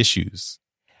vintage reissues?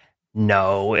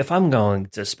 No. If I'm going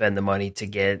to spend the money to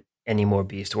get any more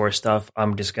Beast Wars stuff,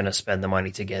 I'm just going to spend the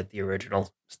money to get the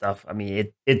original stuff. I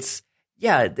mean, they're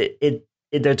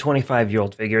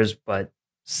 25-year-old figures, but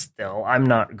still, I'm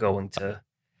not going to.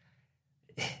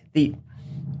 The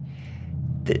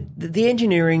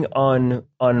engineering on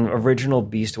original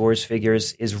Beast Wars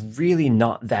figures is really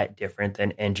not that different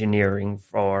than engineering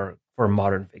for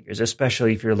modern figures,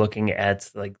 especially if you're looking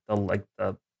at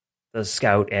the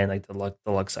Scout and like the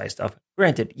Lux size stuff.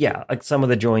 Granted, yeah, like some of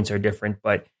the joints are different,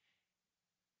 but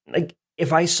like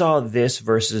if I saw this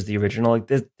versus the original, like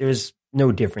there's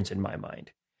no difference in my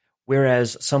mind.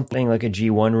 Whereas something like a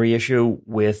G1 reissue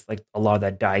with like a lot of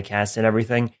that die cast and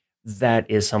everything,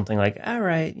 that is something like, all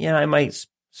right, yeah, I might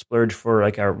splurge for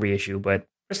like a reissue, but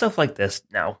for stuff like this,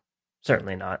 no,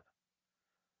 certainly not.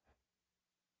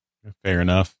 Fair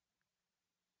enough.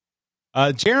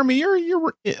 Jeremy,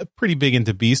 you're pretty big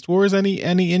into Beast Wars. Any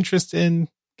interest in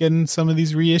getting some of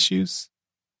these reissues?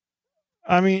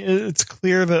 I mean, it's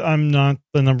clear that I'm not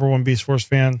the number one Beast Wars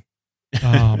fan.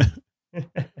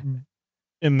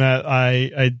 In that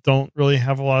I don't really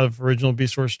have a lot of original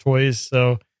Beast Wars toys,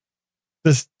 so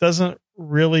this doesn't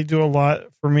really do a lot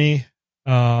for me.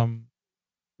 I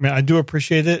mean, I do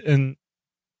appreciate it, and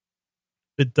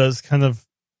it does kind of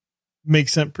make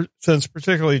sense,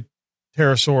 particularly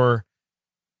Pterosaur,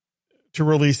 to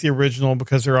release the original,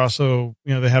 because they're also,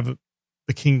 they have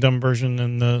the Kingdom version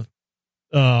and the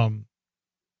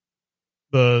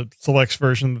the selects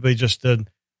version that they just did.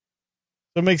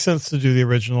 So it makes sense to do the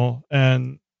original.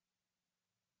 And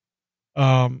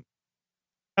I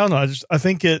don't know. I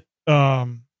think it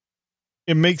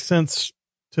makes sense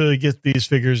to get these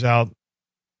figures out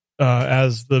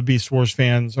as the Beast Wars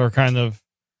fans are kind of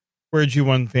where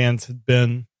G1 fans had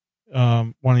been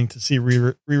wanting to see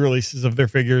re-releases of their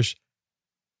figures.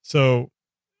 So,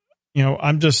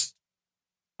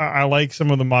 I like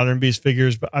some of the modern Beast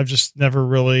figures, but I've just never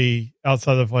really,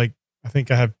 outside of I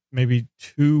think I have maybe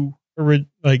two or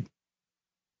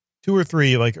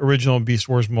three original Beast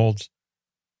Wars molds.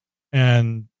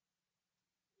 And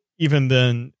even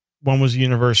then, one was a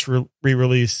Universe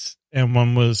re-release and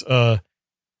one was a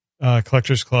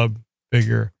Collectors Club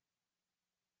figure.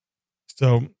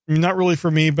 So not really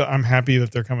for me, but I'm happy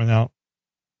that they're coming out.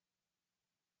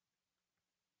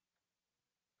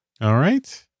 All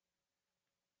right.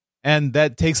 And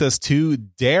that takes us to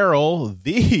Daryl,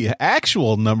 the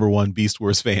actual number one Beast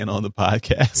Wars fan on the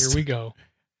podcast. Here we go.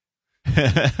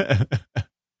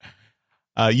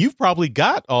 You've probably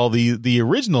got all the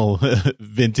original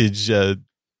vintage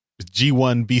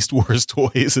G1 Beast Wars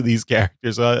toys of these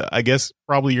characters. I guess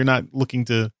probably you're not looking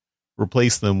to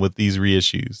replace them with these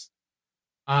reissues.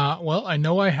 Well, I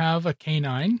know I have a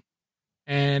K9,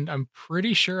 and I'm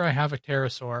pretty sure I have a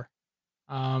pterosaur.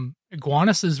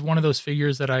 Iguanus is one of those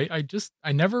figures that I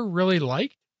never really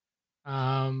liked.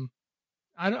 I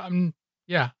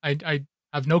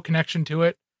have no connection to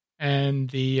it, and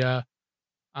the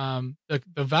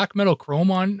vac metal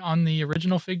chrome on the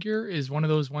original figure is one of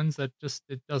those ones that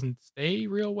it doesn't stay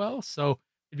real well. So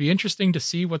it'd be interesting to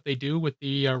see what they do with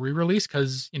the re-release,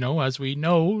 because as we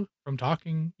know from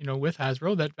talking with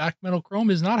Hasbro, that vac metal chrome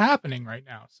is not happening right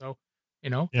now. So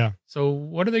yeah. So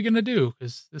what are they going to do?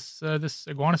 Because this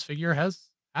Iguanus figure has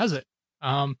it.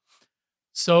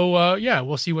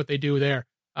 We'll see what they do there.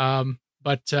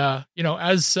 But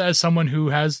as someone who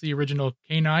has the original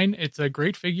K9, it's a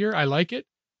great figure. I like it.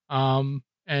 And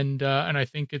I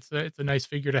think it's a nice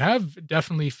figure to have. It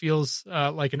definitely feels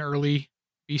like an early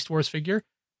Beast Wars figure.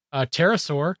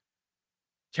 Pterosaur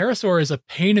is a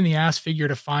pain in the ass figure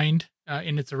to find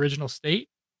in its original state.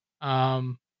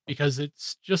 Because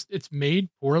it's made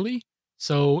poorly.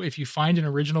 So if you find an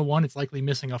original one, it's likely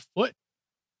missing a foot,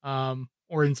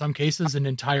 or in some cases an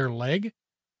entire leg.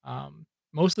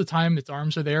 Most of the time its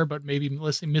arms are there, but maybe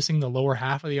missing the lower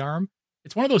half of the arm.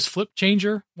 It's one of those flip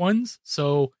changer ones.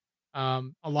 So a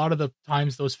lot of the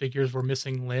times those figures were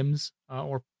missing limbs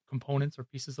or components or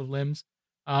pieces of limbs.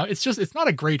 It's not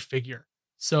a great figure.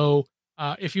 So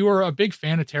if you were a big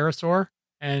fan of Pterosaur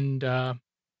and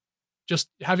just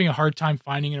having a hard time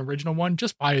finding an original one,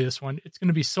 just buy this one. It's going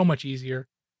to be so much easier.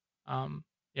 You'll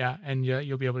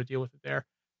be able to deal with it there.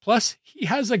 Plus, he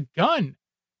has a gun,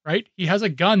 right? He has a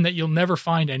gun that you'll never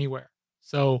find anywhere.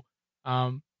 So,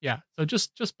 so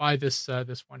just buy this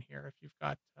one here if you've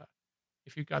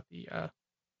got the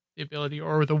ability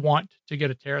or the want to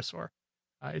get a pterosaur.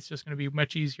 It's just going to be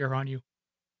much easier on you.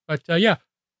 But as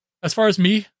far as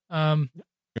me, I've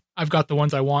got the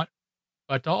ones I want,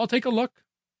 but I'll take a look.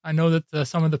 I know that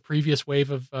some of the previous wave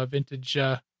of vintage,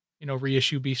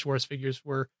 reissue Beast Wars figures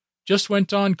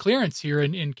went on clearance here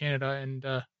in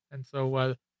Canada, and so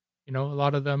a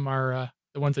lot of them are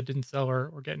the ones that didn't sell are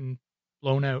getting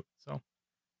blown out. So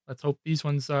let's hope these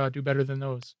ones do better than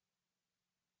those.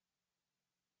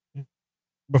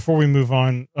 Before we move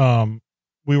on,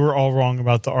 we were all wrong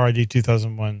about the RID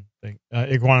 2001 thing.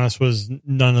 Iguanus was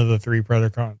none of the three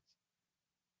Predacons.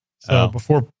 So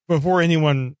before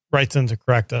anyone writes in to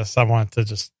correct us, I want to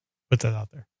just put that out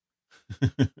there.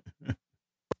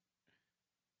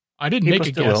 I didn't make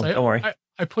a guess. Don't worry.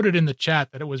 I put it in the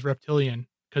chat that it was reptilian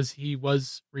because he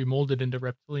was remolded into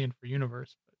reptilian for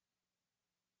Universe. But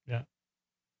yeah.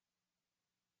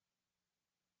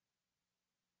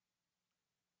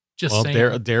 Just saying.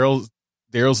 Daryl's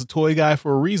a toy guy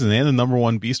for a reason, and the number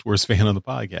one Beast Wars fan on the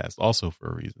podcast, also for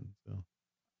a reason. So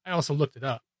I also looked it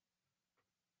up.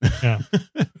 Yeah.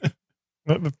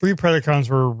 The three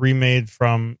Predacons were remade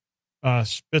from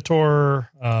Spitor,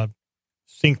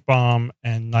 Sink Bomb,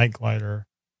 and Night Glider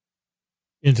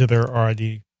into their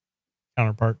RID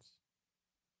counterparts.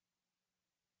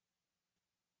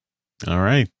 All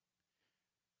right.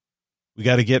 We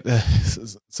got to get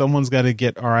someone's got to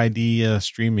get RID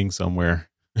streaming somewhere.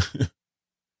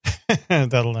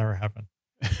 That'll never happen.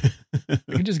 I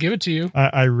can just give it to you.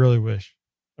 I really wish.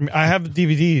 I mean, I have the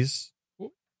DVDs.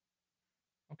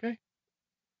 Okay.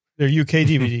 They're UK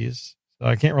DVDs, so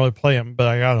I can't really play them, but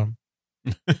I got them.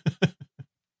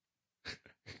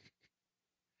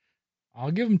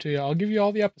 I'll give them to you. I'll give you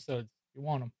all the episodes if you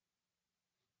want them.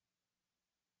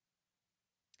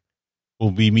 We'll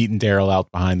be meeting Daryl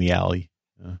out behind the alley.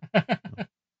 I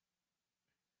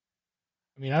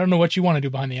mean, I don't know what you want to do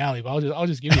behind the alley, but I'll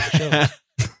just give you the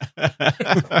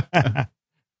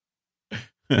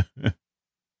show.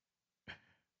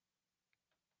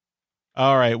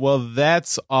 All right. Well,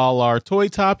 that's all our toy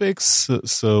topics.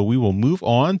 So we will move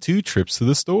on to trips to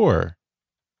the store.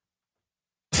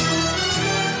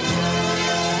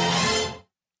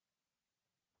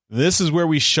 This is where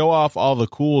we show off all the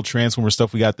cool Transformer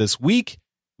stuff we got this week.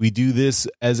 We do this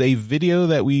as a video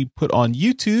that we put on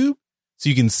YouTube so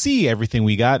you can see everything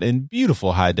we got in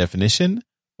beautiful high definition.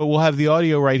 But we'll have the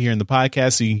audio right here in the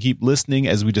podcast so you can keep listening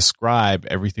as we describe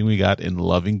everything we got in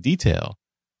loving detail.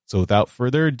 So without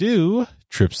further ado,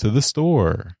 trips to the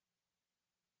store.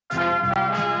 The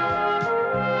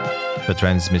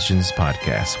Transmissions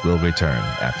Podcast will return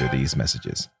after these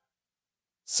messages.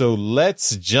 So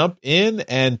let's jump in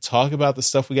and talk about the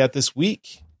stuff we got this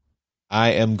week.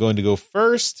 I am going to go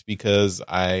first because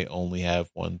I only have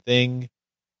one thing,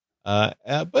 but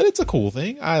it's a cool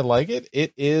thing. I like it.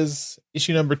 It is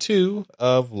issue number 2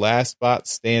 of Last Bot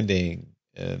Standing.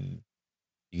 And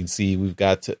you can see we've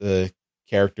got the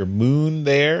character Moon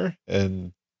there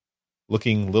and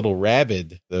looking little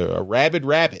rabid, a rabid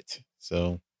rabbit.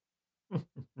 So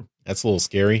that's a little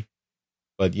scary.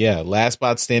 But yeah, Last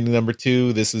Bot Standing number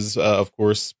 2. This is, of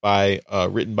course,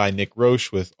 written by Nick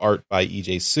Roche with art by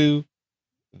E.J. Sue.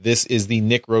 This is the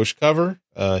Nick Roche cover.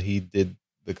 He did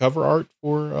the cover art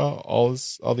for all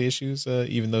the issues,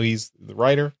 even though he's the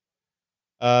writer.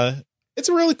 It's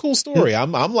a really cool story.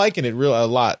 I'm liking it a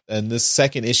lot. And this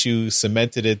second issue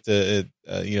cemented it. It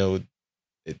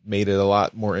made it a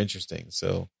lot more interesting.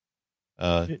 So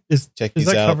check these out. Is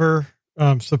that cover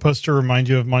supposed to remind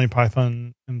you of Monty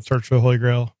Python in Search for the Holy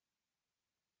Grail?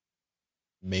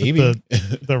 Maybe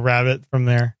the rabbit from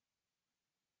there.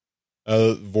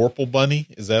 Vorpal Bunny.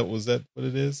 Was that what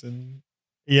it is? And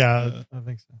yeah, I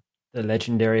think so. The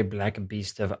legendary black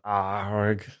beast of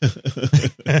Arg.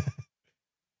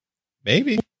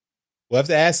 Maybe we'll have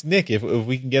to ask Nick if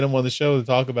we can get him on the show to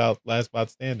talk about Last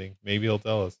Bot Standing. Maybe he'll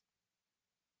tell us.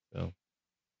 So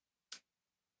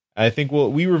I think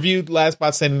we reviewed Last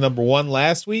Bot Standing number 1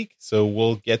 last week, so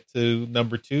we'll get to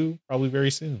number 2 probably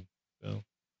very soon. So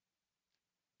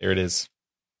there it is.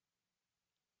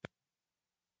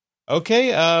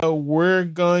 Okay, we're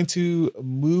going to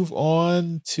move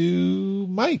on to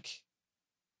Mike.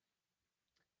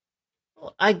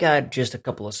 Well, I got just a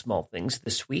couple of small things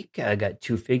this week. I got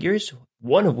 2 figures,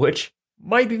 one of which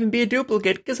might even be a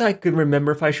duplicate because I couldn't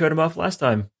remember if I showed them off last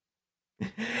time.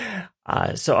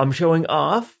 So I'm showing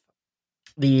off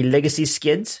the Legacy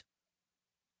Skids,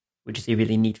 which is a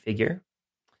really neat figure.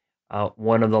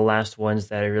 One of the last ones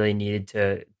that I really needed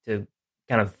to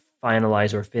kind of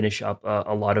finalize or finish up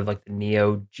a lot of like the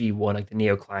Neo G1, like the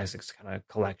Neo Classics kind of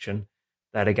collection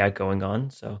that I got going on.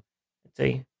 So it's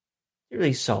a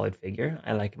really solid figure.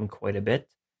 I like him quite a bit.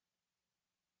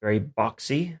 Very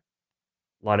boxy.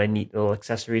 A lot of neat little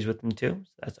accessories with him too.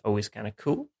 So that's always kind of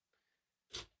cool.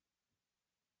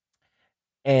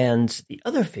 And the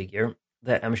other figure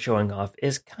that I'm showing off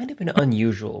is kind of an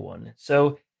unusual one.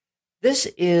 So this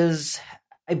is,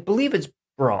 I believe it's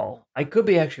Brawl. I could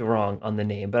be actually wrong on the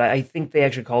name, but I think they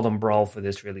actually called him Brawl for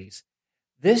this release.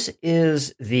 This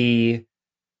is the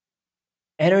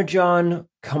Energon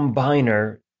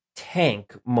Combiner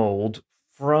tank mold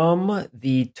from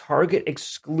the Target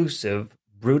exclusive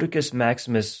Bruticus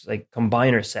Maximus like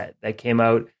Combiner set that came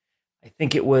out, I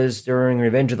think it was during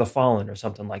Revenge of the Fallen or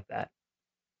something like that.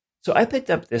 So I picked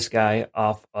up this guy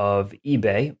off of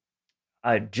eBay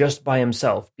just by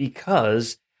himself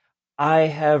because I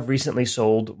have recently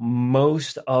sold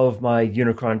most of my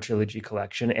Unicron Trilogy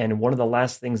collection, and one of the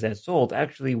last things that sold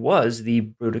actually was the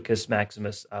Bruticus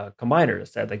Maximus Combiner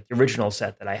set, like the original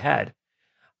set that I had.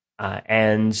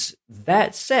 And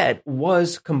that set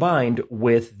was combined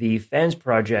with the Fans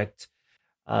Project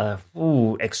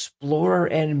Explorer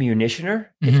and Munitioner,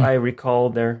 if I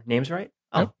recall their names right.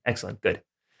 Oh, yep. Excellent. Good.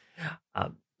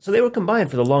 So they were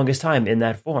combined for the longest time in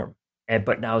that form.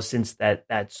 But now since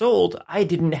that sold, I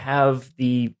didn't have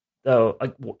the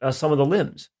some of the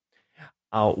limbs.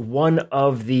 One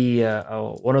of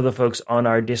the folks on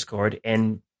our Discord,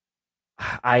 and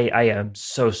I am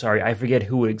so sorry, I forget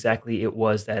who exactly it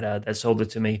was that sold it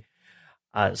to me.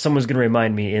 Someone's gonna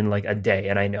remind me in like a day,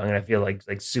 and I know, and I feel like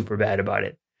super bad about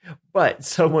it. But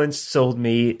someone sold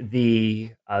me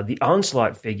the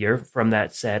Onslaught figure from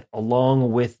that set,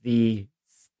 along with the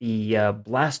the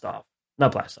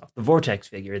Vortex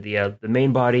figure, the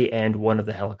main body and one of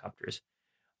the helicopters,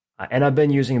 and I've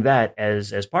been using that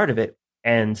as part of it.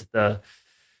 And the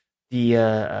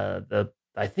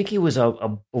I think he was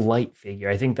a Blight figure.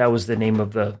 I think that was the name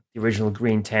of the original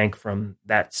green tank from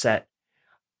that set.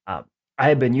 I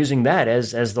have been using that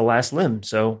as the last limb,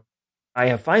 so I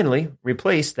have finally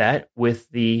replaced that with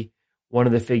one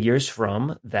of the figures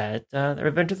from that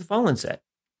Revenge of the Fallen set.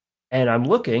 And I'm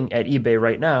looking at eBay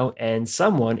right now, and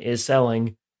someone is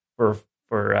selling for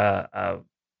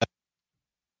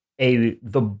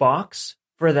the box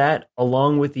for that,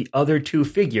 along with the other two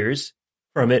figures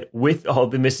from it with all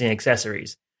the missing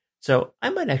accessories. So I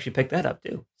might actually pick that up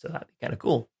too. So that'd be kind of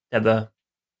cool to have the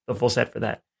full set for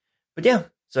that. But yeah,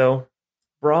 so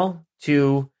Brawl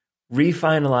to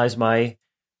refinalize my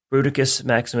Bruticus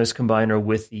Maximus combiner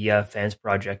with the Fans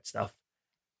Project stuff.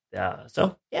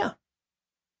 So yeah,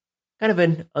 kind of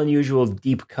an unusual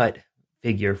deep cut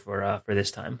figure for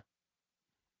this time.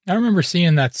 I remember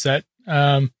seeing that set.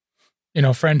 Friend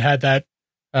had that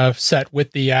set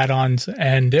with the add-ons,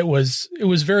 and it was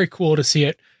very cool to see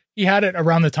it. He had it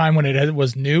around the time when it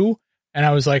was new, and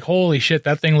I was like, holy shit,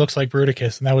 that thing looks like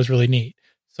Bruticus, and that was really neat.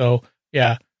 So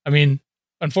yeah, I mean,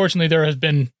 unfortunately there has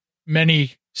been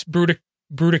many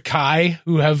Bruticai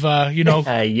who have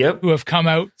yep, who have come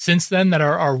out since then that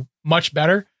are much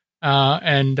better.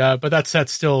 But that set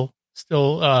still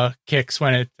kicks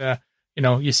when it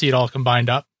you see it all combined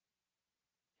up.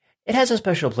 It has a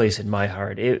special place in my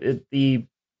heart.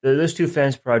 Those two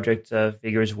Fans Project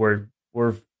figures were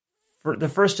for the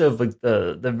first of like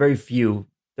the very few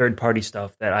third party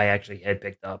stuff that I actually had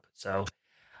picked up. So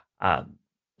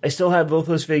I still have both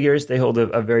those figures. They hold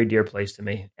a very dear place to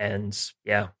me, and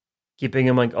yeah, keeping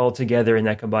them like all together in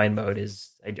that combined mode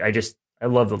is I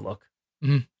love the look.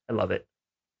 Mm-hmm. I love it.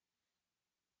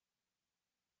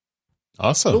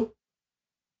 Awesome. Cool.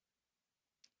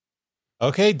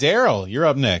 Okay, Daryl, you're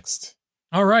up next.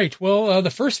 All right. Well,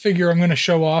 the first figure I'm going to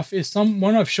show off is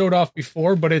one I've showed off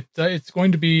before, but it's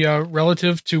going to be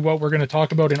relative to what we're going to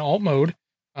talk about in alt mode.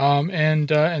 And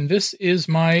this is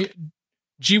my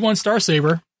G1 Star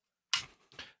Saber.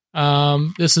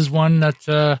 This is one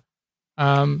that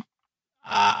I'm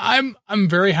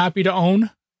very happy to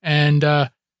own, and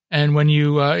when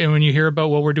you hear about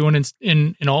what we're doing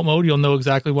in alt mode, you'll know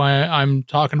exactly why I'm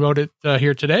talking about it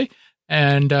here today.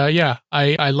 And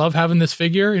I love having this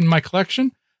figure in my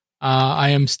collection.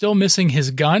 I am still missing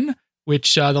his gun,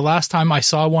 which the last time I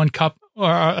saw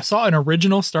I saw an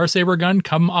original Star Saber gun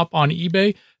come up on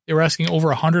eBay, they were asking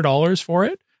over $100 for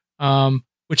it,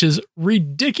 which is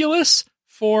ridiculous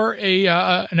for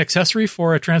an accessory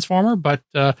for a Transformer. But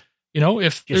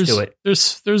if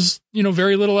there's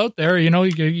very little out there,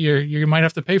 you might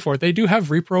have to pay for it. They do have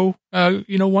repro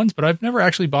ones, but I've never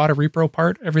actually bought a repro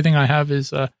part. Everything I have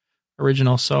is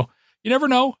original, so you never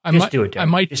know. I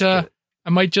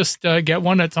might just get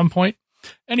one at some point.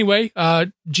 Anyway,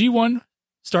 G1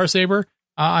 Star Saber.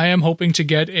 I am hoping to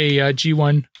get a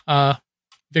G1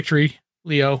 Victory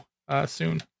Leo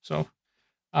soon. So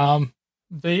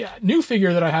the new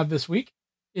figure that I have this week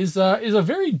is a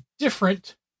very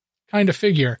different kind of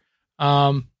figure.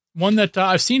 One that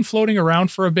I've seen floating around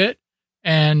for a bit,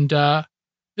 and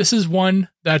this is one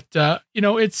that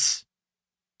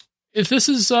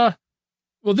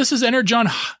this is Energon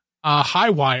High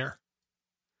Wire.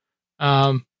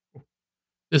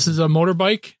 This is a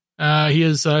motorbike. He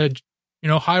is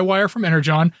High Wire from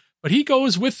Energon, but he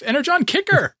goes with Energon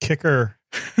Kicker. Kicker.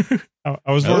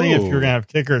 I was wondering if you were gonna have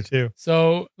Kicker too.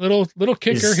 So little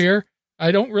Kicker here.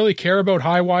 I don't really care about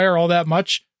High Wire all that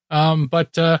much,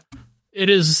 but it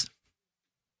is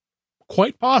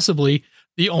quite possibly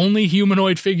the only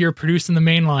humanoid figure produced in the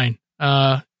main line.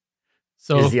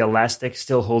 So is the elastic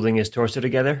still holding his torso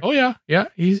together? Oh yeah,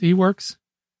 he works.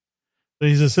 So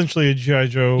he's essentially a G.I.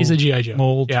 Joe. He's a G.I. Joe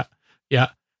mold. Yeah.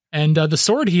 And the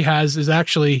sword he has is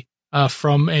actually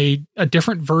from a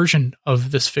different version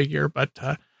of this figure. But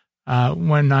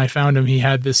when I found him, he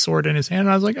had this sword in his hand.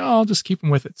 And I was like, I'll just keep him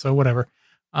with it. So whatever.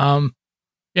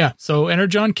 So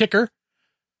Energon Kicker,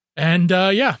 and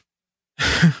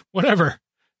whatever.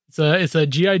 It's a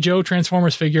G.I. Joe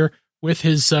Transformers figure with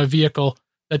his vehicle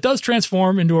that does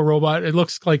transform into a robot. It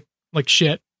looks like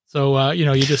shit. So,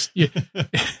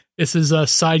 this is a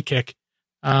sidekick.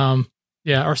 Or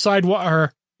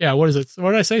sidewire. Yeah. What is it?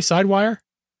 What did I say? Sidewire?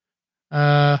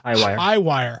 High Wire. High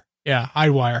Wire. Yeah. High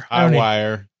Wire. High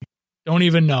Wire. Don't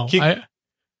even know.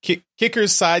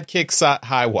 Kicker's sidekick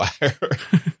High Wire.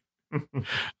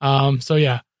 So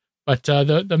yeah, but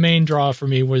the main draw for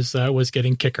me was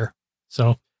getting Kicker.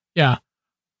 So yeah,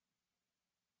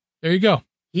 there you go.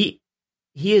 He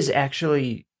is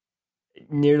actually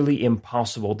nearly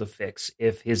impossible to fix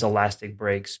if his elastic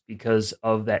breaks because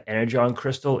of that Energon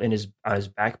crystal in his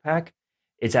backpack.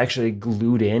 it's actually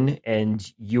glued in,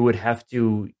 and you would have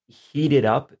to heat it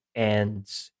up and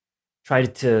try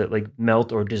to like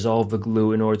melt or dissolve the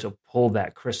glue in order to pull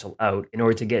that crystal out in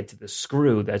order to get to the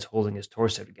screw that's holding his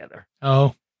torso together.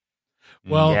 Oh,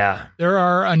 well, Yeah. there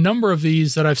are a number of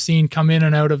these that I've seen come in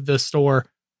and out of the store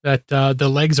that the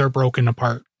legs are broken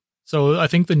apart. So I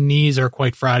think the knees are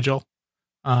quite fragile.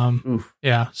 Oof.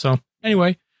 Yeah. So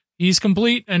anyway, he's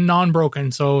complete and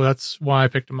non-broken. So that's why I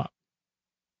picked him up.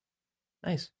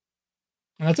 Nice.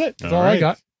 And that's it. That's All all I right.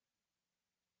 got.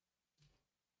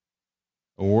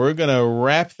 We're going to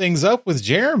wrap things up with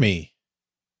Jeremy.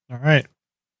 All right.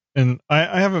 And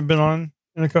I haven't been on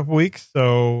in a couple weeks,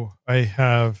 so I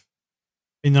have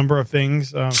a number of things.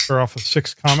 Start off with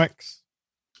 6 comics.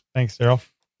 Thanks, Daryl.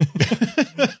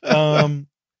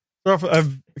 Start off, I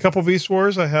have a couple Beast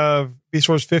Wars. I have Beast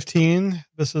Wars 15.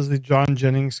 This is the John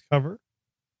Jennings cover.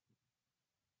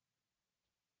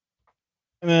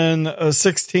 And then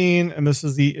 16, and this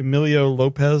is the Emilio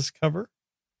Lopez cover.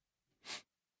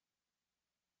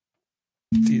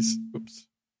 These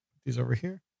over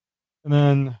here. And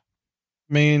then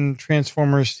main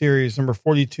Transformers series number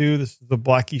 42. This is the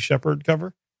Blackie Shepherd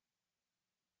cover.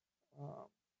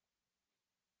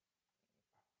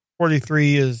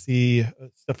 43 is the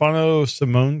Stefano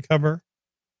Simone cover.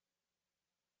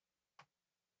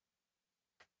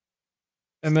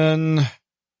 And then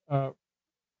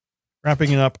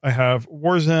wrapping it up, I have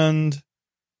War's End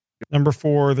number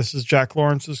 4. This is Jack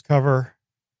Lawrence's cover.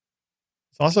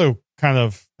 It's also kind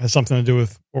of has something to do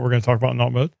with what we're going to talk about in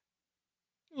alt mode.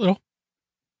 A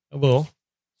little.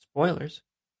 Spoilers.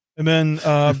 And then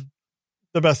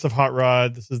the Best of Hot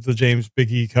Rod. This is the James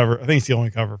Biggie cover. I think it's the only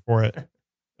cover for it.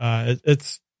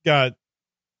 It's got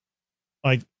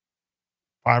like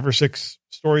 5 or 6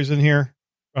 stories in here.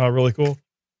 Really cool.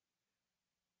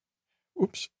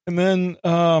 Oops. And then,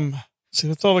 see,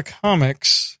 that's all the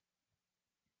comics.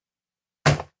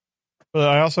 But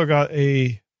I also got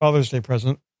a Father's Day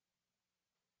present.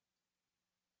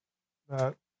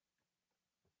 Kind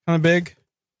of big.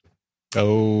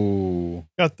 Oh,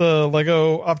 Got the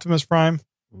Lego Optimus Prime.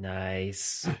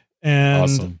 Nice. And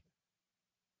awesome.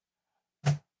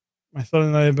 my son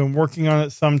and I have been working on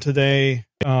it some today.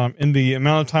 In the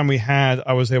amount of time we had,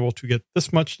 I was able to get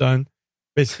this much done.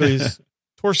 Basically, his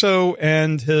torso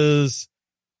and his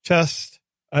chest.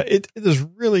 It is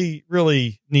really,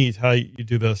 really neat how you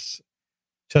do this.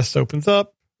 Chest opens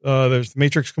up. There's the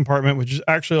matrix compartment, which is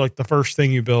actually like the first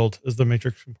thing you build is the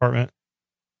matrix compartment.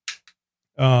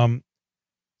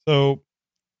 So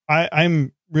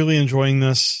I'm really enjoying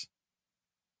this.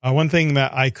 One thing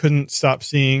that I couldn't stop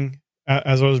seeing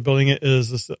as I was building it is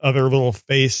this other little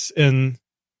face in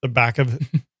the back of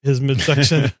his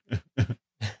midsection.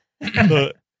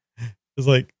 So it's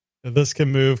like this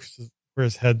can move where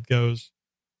his head goes.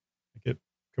 Like it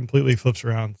completely flips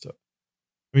around. So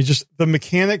I mean, just the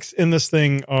mechanics in this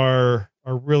thing are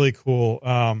really cool.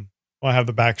 Well, I have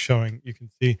the back showing. You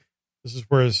can see this is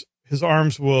where his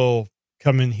arms will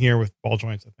come in here with ball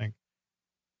joints, I think.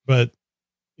 But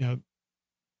you know,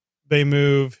 they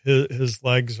move. His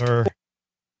legs are.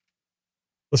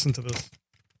 Listen to this.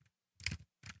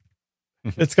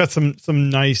 It's got some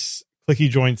nice clicky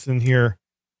joints in here.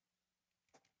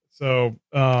 So,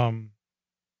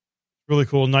 really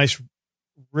cool. Nice,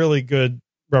 really good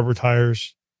rubber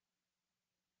tires.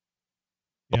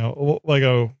 You know,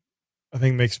 Lego, I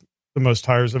think, makes the most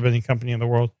tires of any company in the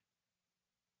world.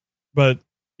 But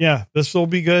yeah, this will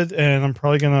be good. And I'm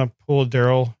probably going to pull a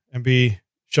Daryl and be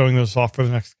showing this off for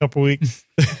the next couple weeks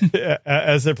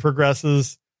as it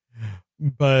progresses.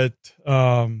 But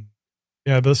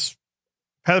yeah, this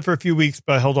had it for a few weeks,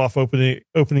 but I held off opening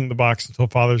the box until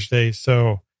Father's Day.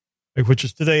 So, which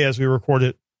is today as we record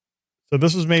it. So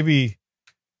this was maybe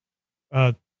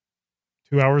 2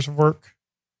 hours of work,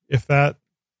 if that.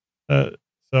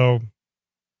 So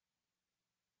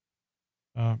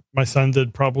my son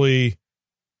did probably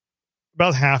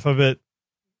about half of it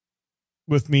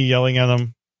with me yelling at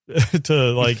him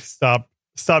to like stop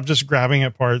just grabbing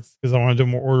at parts because I want to do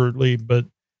more orderly. But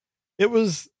it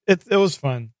was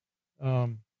fun.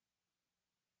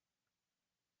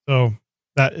 So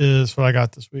that is what I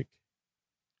got this week.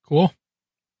 Cool.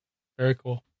 Very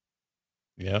cool.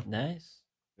 Yeah. Nice.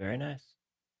 Very nice.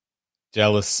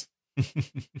 Jealous.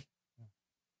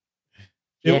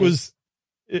 It was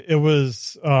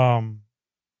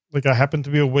like I happened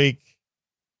to be awake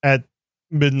at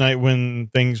midnight when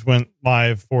things went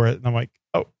live for it, and I'm like,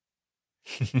 oh,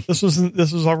 this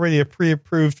was already a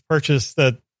pre-approved purchase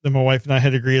that my wife and I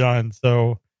had agreed on,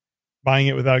 so buying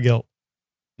it without guilt.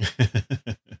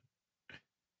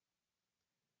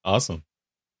 Awesome.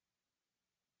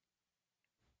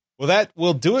 Well, that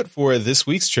will do it for this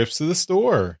week's Trips to the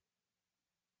Store.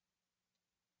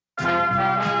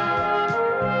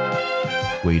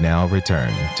 We now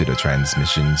return to the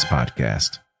Transmissions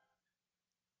Podcast.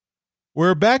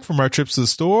 We're back from our trips to the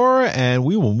store, and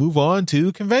we will move on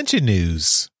to convention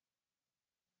news.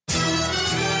 All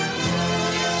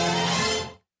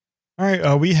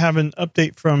right, we have an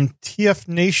update from TF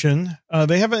Nation.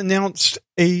 They haven't announced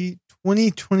a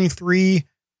 2023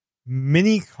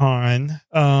 mini-con.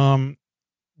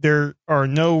 There are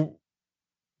no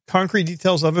concrete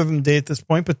details other than the date at this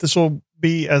point, but this will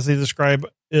be, as they describe,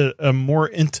 a more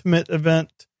intimate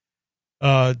event.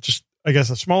 Just, I guess,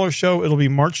 a smaller show. It'll be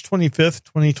March 25th,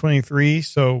 2023,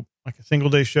 so like a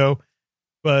single-day show.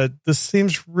 But this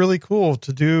seems really cool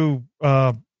to do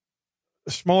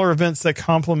smaller events that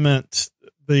complement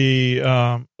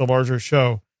the larger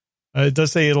show. It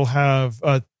does say it'll have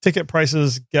ticket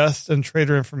prices, guest and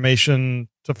trader information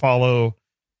to follow.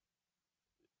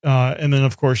 And then,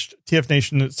 of course, TF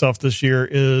Nation itself this year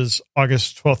is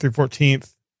August 12th through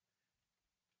 14th.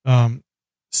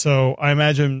 So I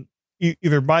imagine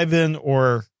either by then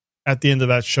or at the end of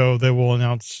that show, they will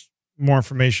announce more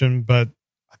information. But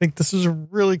I think this is a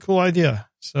really cool idea.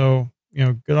 So,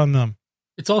 good on them.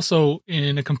 It's also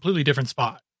in a completely different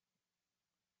spot.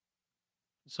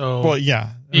 So, well,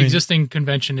 yeah, the existing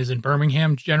convention is in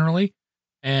Birmingham generally,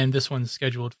 and this one's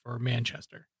scheduled for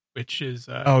Manchester, which is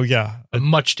a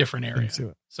much different area.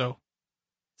 So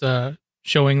it's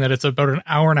showing that it's about an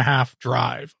hour and a half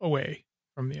drive away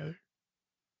from the other.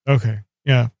 Okay,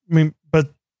 yeah,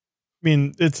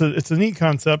 it's a neat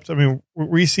concept. I mean,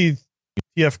 we see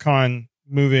TFCon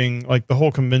moving like the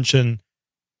whole convention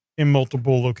in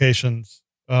multiple locations.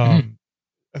 I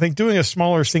think doing a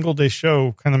smaller single day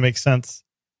show kind of makes sense.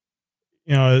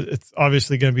 It's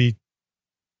obviously going to be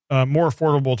more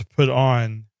affordable to put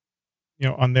on,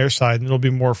 on their side, and it'll be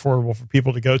more affordable for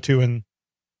people to go to and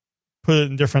put it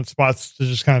in different spots to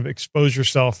just kind of expose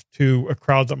yourself to a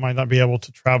crowd that might not be able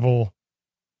to travel,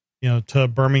 to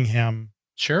Birmingham.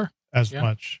 Sure. As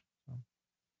much.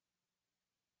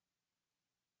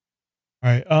 All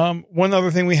right. One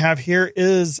other thing we have here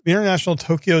is the International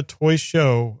Tokyo Toy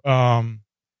Show.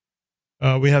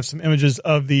 We have some images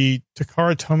of the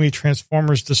Takara Tomy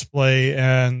Transformers display,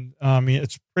 and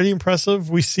it's pretty impressive.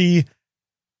 We see,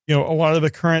 a lot of the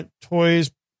current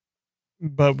toys,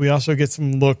 but we also get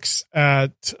some looks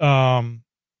at the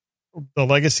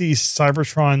Legacy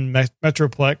Cybertron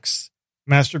Metroplex,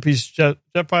 Masterpiece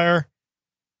Jetfire,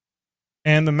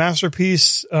 and the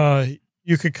Masterpiece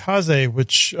Yukikaze,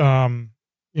 which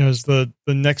is the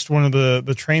next one of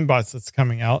the train bots that's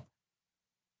coming out.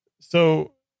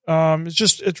 So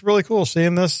it's really cool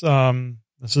seeing this.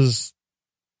 This is,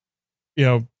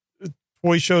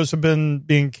 toy shows have been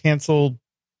being canceled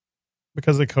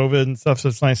because of COVID and stuff. So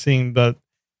it's nice seeing that,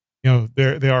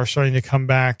 they are starting to come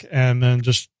back, and then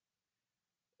just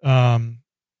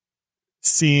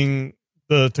seeing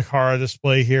the Takara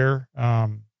display here.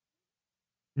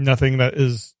 Nothing that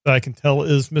I can tell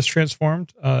is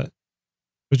mistransformed,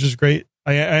 which is great.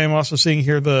 I am also seeing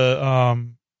here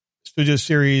the Studio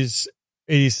Series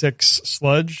 86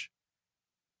 Sludge.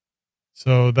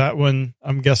 So that one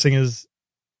I'm guessing is,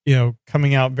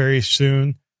 coming out very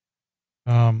soon.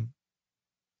 So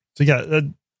yeah,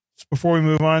 before we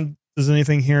move on, does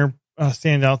anything here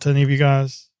stand out to any of you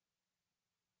guys?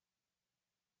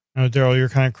 I know, Daryl, you're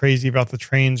kind of crazy about the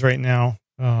trains right now.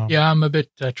 Yeah, I'm a bit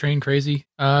train crazy.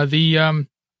 As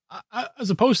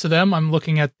opposed to them, I'm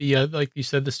looking at the like you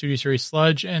said, the Studio Series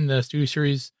Sludge and the Studio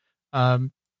Series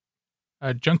Junk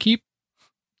Heap.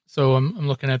 So I'm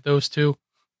looking at those two.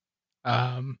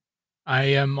 I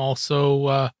am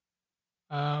also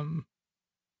I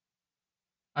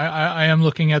am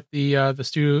looking at the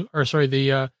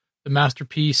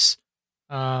Masterpiece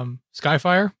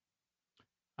Skyfire.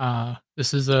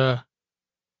 This is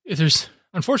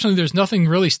unfortunately there's nothing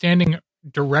really standing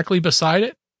directly beside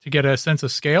it to get a sense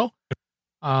of scale.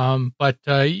 But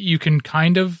you can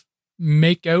kind of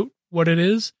make out what it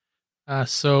is.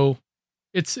 So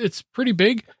it's pretty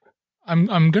big. I'm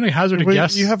going to hazard a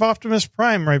guess. You have Optimus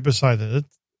Prime right beside it.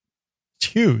 It's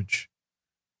huge.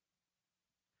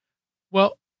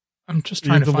 Well, I'm just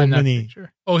trying to find that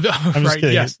picture. Oh, right.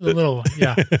 Yes, the little one.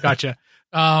 Yeah, gotcha.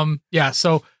 Yeah,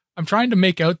 so I'm trying to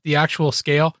make out the actual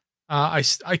scale. I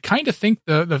kind of think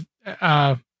the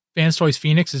Fans Toys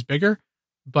Phoenix is bigger,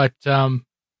 but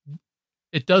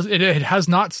it has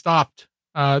not stopped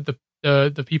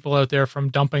the people out there from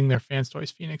dumping their Fans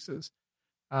Toys Phoenixes.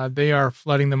 They are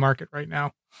flooding the market right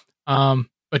now.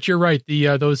 But you're right.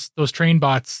 Those train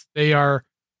bots, they are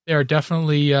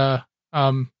definitely they're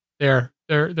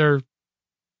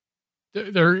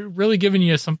they're really giving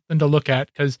you something to look at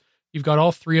because you've got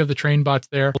all 3 of the train bots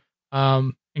there,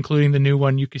 including the new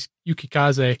one,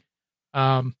 Yukikaze.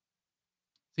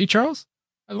 See, Charles,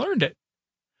 I learned it.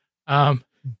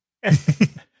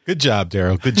 Good job,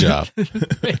 Daryl. Good job.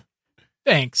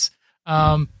 Thanks.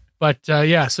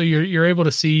 Yeah, so you're able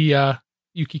to see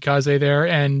Yukikaze there,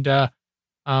 and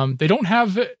they don't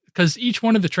have, because each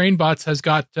one of the train bots has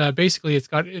got basically it's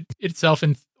got itself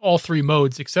in all 3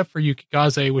 modes except for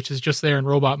Yukikaze, which is just there in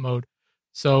robot mode.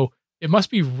 So it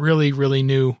must be really, really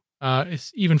new,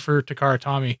 it's even for Takara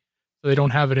Tomy. So they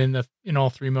don't have it in all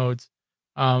 3 modes.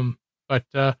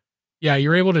 Yeah,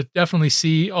 you're able to definitely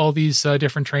see all these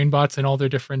different train bots and all their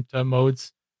different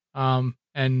modes.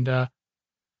 It's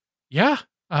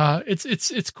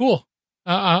cool.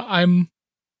 I'm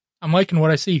liking what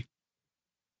I see.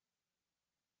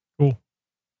 Cool.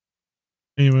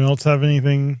 Anyone else have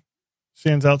anything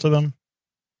stands out to them?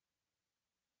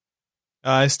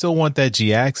 I still want that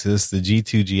G-Axis, the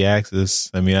G2 G-Axis.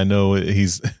 I mean, I know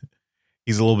he's a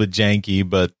little bit janky,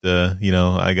 but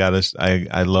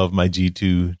I love my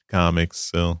G2 comics,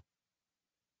 so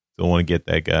still want to get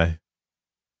that guy.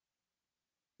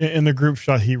 In the group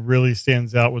shot, he really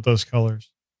stands out with those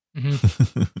colors.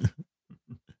 Mm-hmm.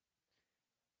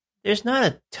 There's not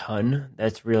a ton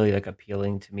that's really like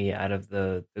appealing to me out of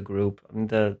the group. I mean,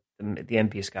 the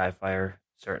MP Skyfire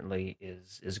certainly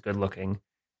is good looking,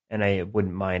 and I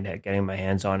wouldn't mind getting my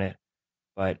hands on it.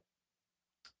 But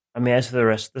I mean, as for the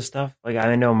rest of the stuff, like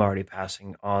I know I'm already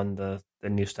passing on the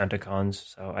new Stunticons,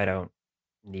 so I don't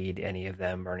need any of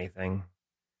them or anything.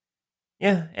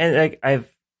 Yeah, and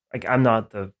I'm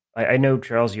not I know,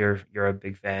 Charles, you're a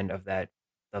big fan of that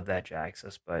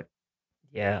Jaxus, but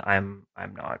yeah, I'm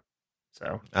not.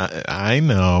 So I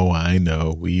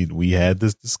know. We had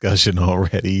this discussion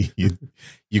already. You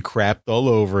crapped all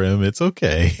over him. It's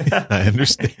okay. I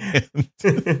understand.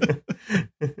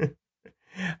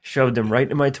 Shoved him right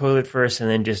in my toilet first, and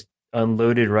then just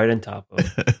unloaded right on top of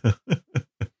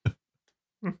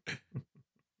him.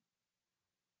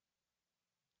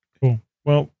 Cool.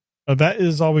 Well, that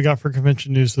is all we got for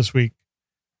convention news this week.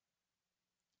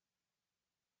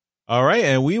 All right,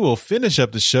 and we will finish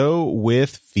up the show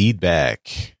with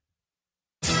feedback.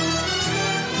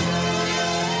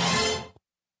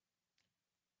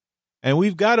 And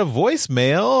we've got a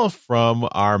voicemail from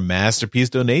our Masterpiece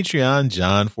Donatreon,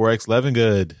 John 4X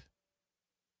Levengood.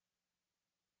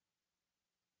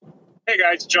 Hey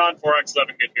guys, John 4X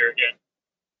Levengood here again.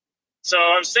 So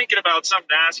I was thinking about something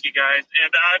to ask you guys,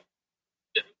 and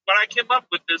what I came up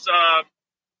with is,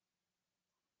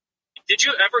 did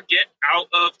you ever get out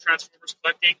of Transformers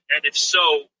collecting? And if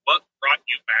so, what brought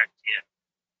you back in?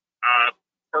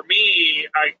 For me,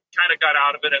 I kind of got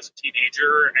out of it as a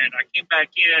teenager, and I came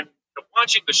back in to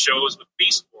watching the shows with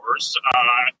Beast Wars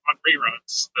on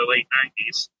reruns, the late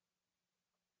 90s.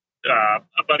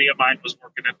 A buddy of mine was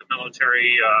working at the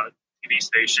military TV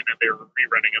station, and they were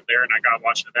rerunning them there, and I got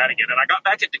watching that again. And I got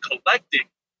back into collecting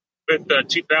with the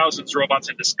 2000s Robots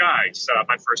in Disguise.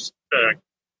 My first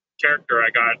character I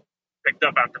got picked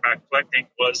up after back collecting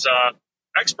was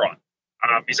X-Brawn.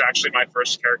 He's actually my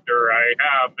first character I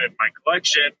have in my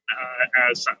collection.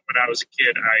 As when I was a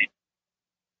kid, I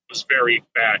was very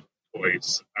bad with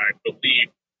toys. I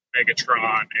believe Megatron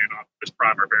and Optimus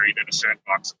Prime are buried in a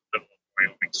sandbox in the middle of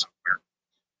Wyoming somewhere.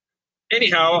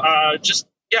 Anyhow,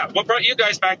 what brought you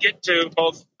guys back into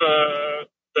both the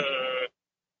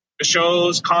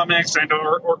shows, comics, and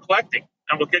or collecting?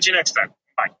 And we'll catch you next time.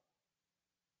 Bye.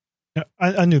 Yeah,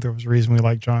 I knew there was a reason we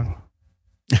like John.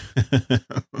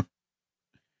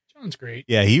 John's great.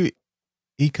 Yeah, he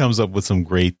comes up with some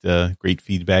great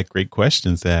feedback, great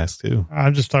questions to ask too.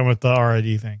 I'm just talking about the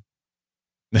RID thing.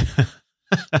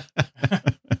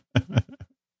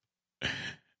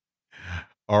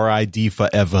 RID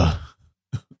forever.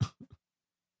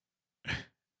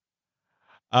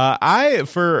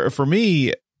 For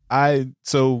me, I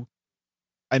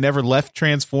never left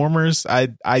Transformers.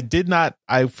 I did not.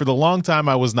 For the long time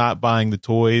I was not buying the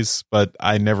toys, but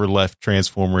I never left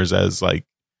Transformers as like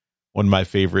one of my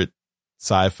favorite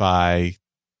sci-fi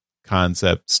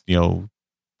concepts,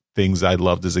 things I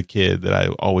loved as a kid that I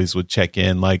always would check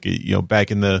in. Like,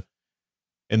 back in the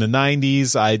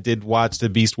 90s, I did watch the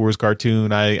Beast Wars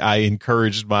cartoon. I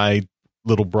encouraged my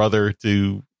little brother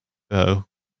to,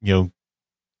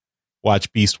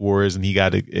 watch Beast Wars, and he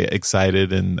got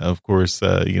excited. And of course,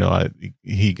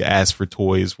 he asked for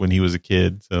toys when he was a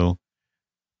kid. So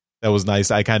that was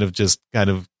nice. I kind of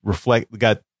reflected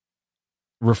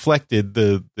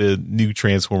the new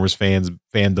Transformers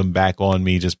fandom back on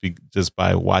me just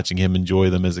by watching him enjoy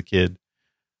them as a kid.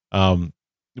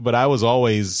 But I was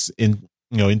always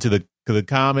into the the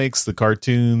comics, the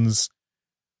cartoons.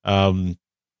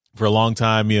 For a long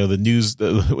time, the news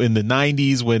in the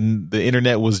 90s when the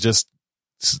internet was just,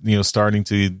 starting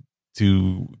to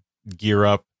gear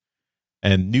up,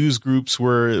 and news groups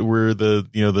were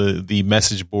the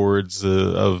message boards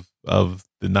of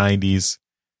the 90s.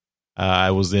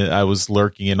 I was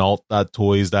lurking in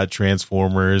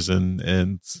alt.toys.transformers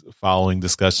and following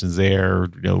discussions there,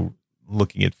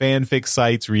 looking at fanfic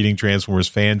sites, reading Transformers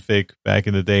fanfic back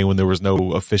in the day when there was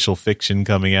no official fiction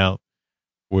coming out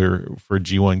for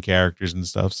G1 characters and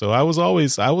stuff. So I was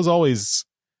always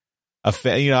a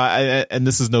fan, and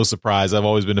this is no surprise. I've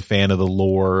always been a fan of the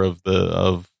lore of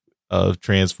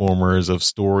Transformers,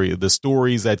 the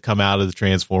stories that come out of the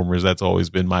Transformers. That's always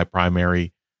been my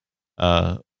primary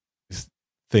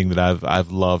thing that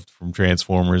I've loved from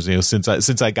Transformers.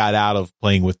 Since I got out of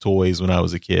playing with toys when I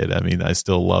was a kid. I mean, I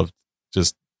still loved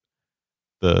just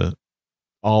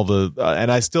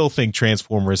and I still think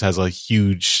Transformers has a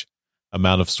huge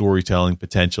amount of storytelling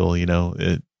potential,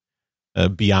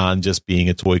 beyond just being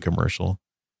a toy commercial.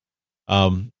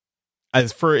 In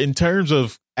terms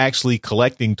of actually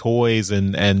collecting toys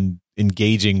and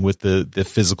engaging with the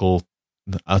physical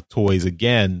toys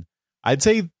again, I'd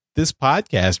say this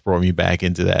podcast brought me back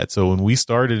into that. So when we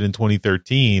started in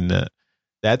 2013,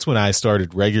 that's when I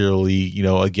started regularly,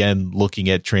 again, looking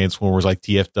at Transformers like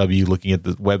TFW, looking at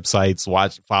the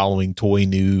websites, following toy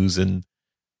news and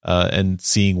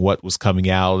seeing what was coming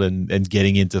out and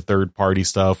getting into third party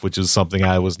stuff, which is something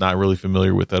I was not really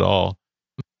familiar with at all.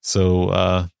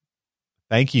 So,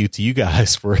 thank you to you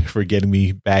guys for getting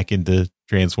me back into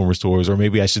Transformers toys, or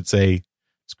maybe I should say,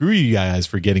 screw you guys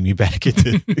for getting me back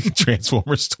into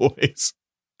Transformers toys.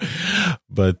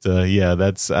 But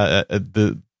that's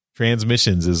the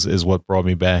transmissions is what brought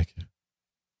me back.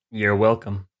 You're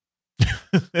welcome.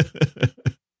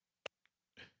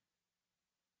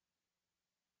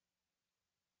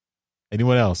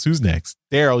 Anyone else? Who's next?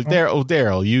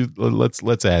 Daryl, you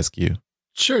let's ask you.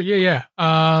 Sure. Yeah.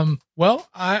 Well,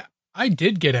 I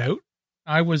did get out.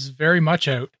 I was very much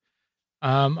out.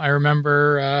 I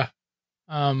remember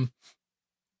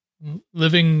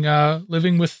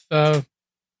living with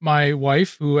my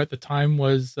wife, who at the time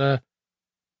was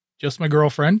just my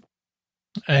girlfriend,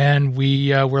 and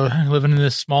we were living in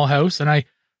this small house, and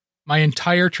my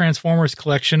entire Transformers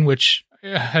collection, which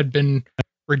had been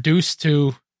reduced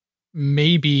to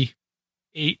maybe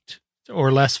 8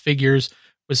 or less figures,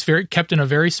 was kept in a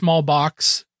very small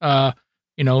box, that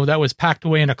was packed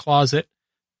away in a closet.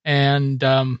 And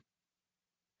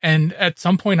at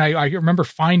some point I remember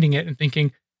finding it and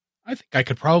thinking, I think I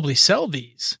could probably sell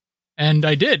these. And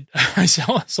I did. I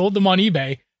sold them on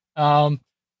eBay. And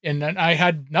then I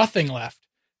had nothing left,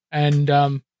 and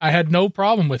I had no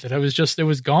problem with it. It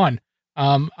was gone.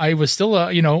 I was still,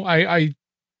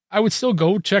 I would still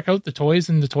go check out the toys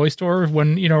in the toy store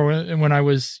when I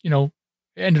was,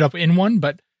 ended up in one,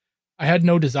 but I had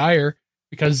no desire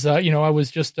because, I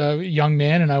was just a young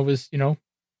man and I was,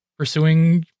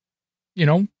 pursuing,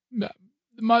 the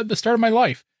start of my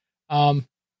life.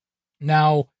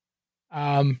 Now,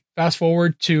 fast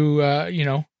forward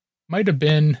to, might have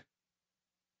been,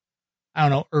 I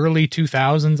don't know, early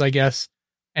 2000s, I guess.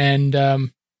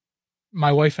 And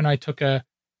my wife and I took a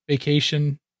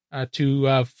vacation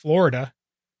to Florida,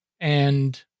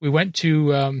 and we went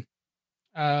to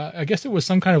I guess it was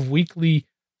some kind of weekly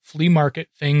flea market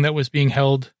thing that was being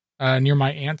held near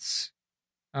my aunt's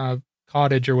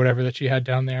cottage or whatever that she had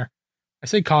down there. I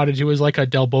say cottage, it was like a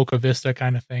Del Boca Vista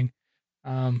kind of thing,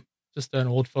 just an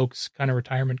old folks kind of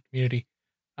retirement community.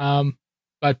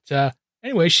 But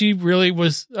anyway, she really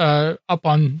was up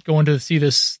on going to see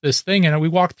this thing, and we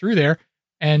walked through there,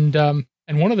 and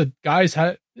one of the guys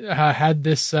had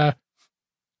this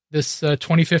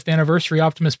 25th anniversary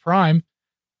Optimus Prime.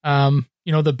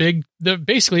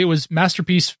 Basically it was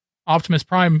Masterpiece Optimus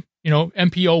Prime,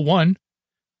 MP01,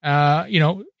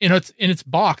 in its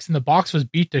box, and the box was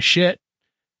beat to shit.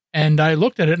 And I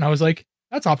looked at it and I was like,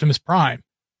 that's Optimus Prime.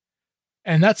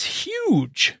 And that's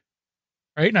huge.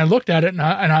 Right. And I looked at it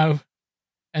and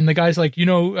the guy's like, do you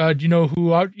know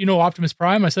Optimus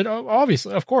Prime? I said, oh,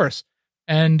 obviously, of course.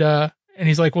 And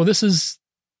he's like, well, this is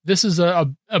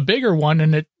a bigger one.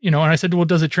 And it, and I said, well,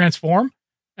 does it transform?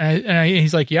 And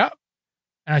he's like, yeah.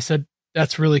 And I said,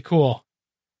 that's really cool.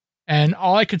 And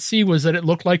all I could see was that it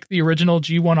looked like the original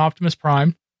G1 Optimus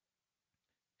Prime.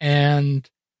 And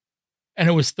it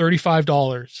was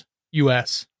 $35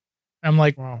 US. And I'm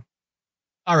like, wow.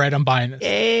 All right, I'm buying this.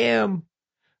 Damn.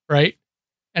 Right.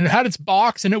 And it had its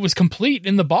box and it was complete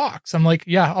in the box. I'm like,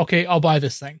 yeah, okay, I'll buy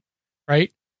this thing.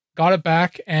 Right. Got it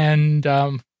back, and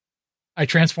I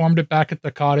transformed it back at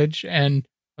the cottage, and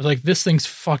I was like, this thing's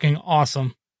fucking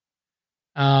awesome.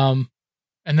 And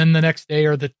then the next day,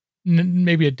 or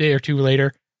maybe a day or two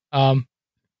later,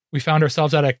 we found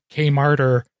ourselves at a Kmart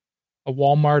or a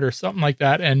Walmart or something like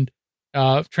that, and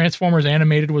Transformers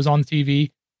Animated was on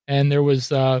TV, and there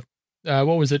was what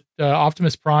was it?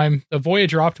 Optimus Prime, the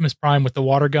Voyager Optimus Prime with the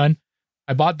water gun.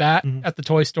 I bought that at the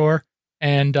toy store,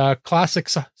 and classic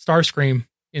Starscream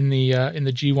in the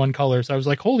G1 colors. I was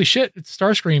like, holy shit, it's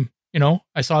Starscream.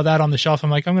 I saw that on the shelf. I'm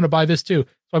like, I'm going to buy this too.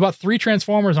 So I bought 3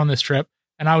 Transformers on this trip,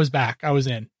 and I was back. I was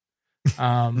in.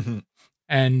 And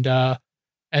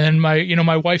then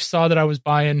my wife saw that I was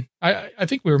buying, I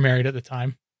think we were married at the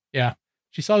time. Yeah.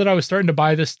 She saw that I was starting to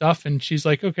buy this stuff, and she's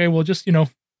like, okay, well, just,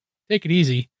 take it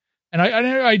easy. And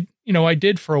I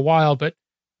did for a while, but,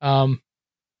 I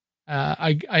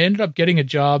ended up getting a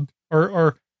job,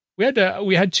 or we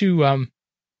had to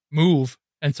move.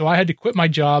 And so I had to quit my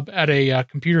job at a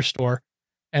computer store,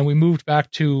 and we moved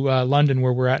back to London,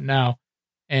 where we're at now.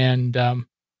 And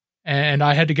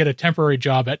I had to get a temporary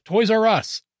job at Toys R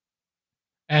Us.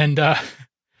 And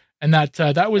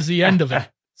that was the end of it.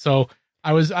 So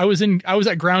I was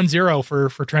at ground zero for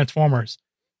Transformers,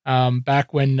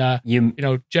 back when,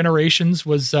 Generations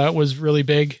was really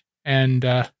big. And,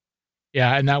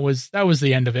 and that was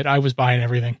the end of it. I was buying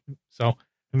everything. So,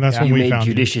 and that's when you we made found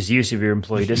judicious use of your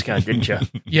employee discount, didn't you?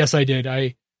 Yes, I did.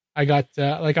 I got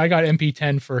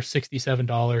MP10 for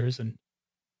 $67, and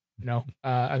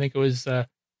I think it was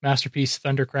Masterpiece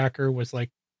Thundercracker was like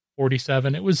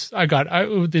 $47. It was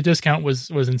the discount was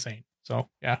insane. So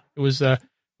yeah, it was a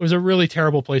really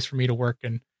terrible place for me to work,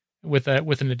 and with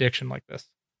an addiction like this.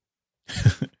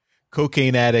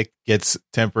 Cocaine addict gets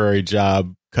temporary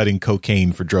job cutting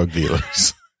cocaine for drug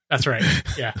dealers. That's right.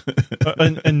 Yeah.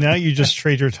 And now you just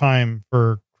trade your time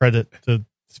for credit to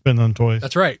spend on toys.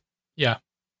 That's right. Yeah.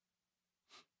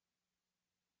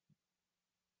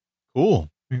 Cool.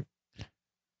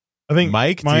 I think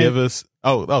Mike, do you have us?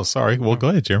 Oh, sorry. Well, go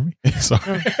ahead, Jeremy.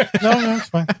 Sorry. No, it's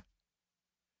fine.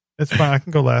 It's fine. I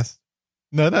can go last.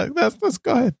 No, let's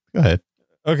go ahead. Go ahead.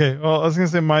 Okay. Well, I was going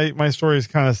to say my story is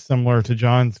kind of similar to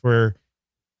John's, where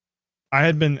I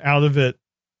had been out of it,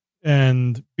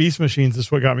 and Beast Machines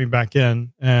is what got me back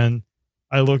in. And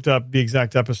I looked up the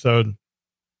exact episode.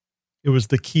 It was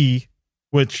The Key,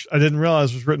 which I didn't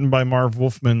realize was written by Marv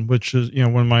Wolfman, which is,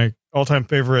 one of my all-time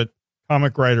favorite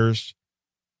comic writers.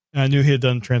 And I knew he had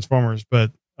done Transformers,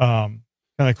 but kind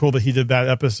of cool that he did that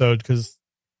episode, because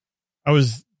I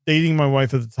was dating my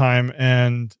wife at the time,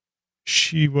 and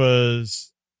she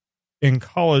was in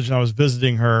college, and I was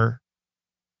visiting her.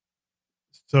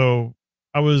 So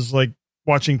I was like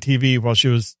watching TV while she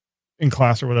was in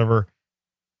class or whatever,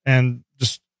 and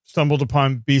just stumbled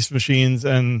upon Beast Machines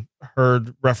and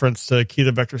heard reference to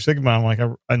Keta Vector Sigma. I'm like,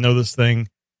 I know this thing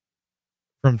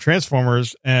from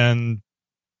Transformers, and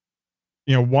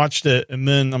watched it. And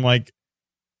then I'm like,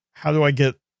 how do I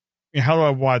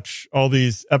watch all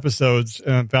these episodes?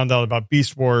 And I found out about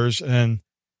Beast Wars, and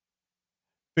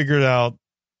figured out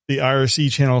the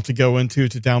IRC channel to go into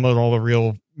to download all the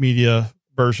real media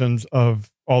versions of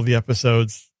all the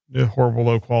episodes. They're horrible,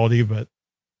 low quality, but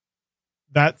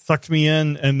that sucked me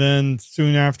in. And then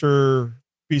soon after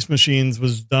Beast Machines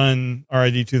was done,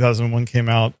 RID 2001 came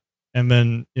out, and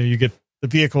then you get the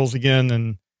vehicles again,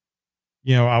 and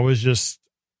I was just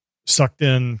sucked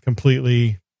in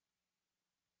completely.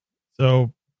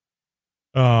 So,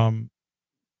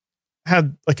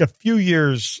 had like a few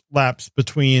years lapse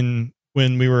between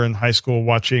when we were in high school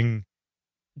watching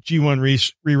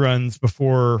G1 reruns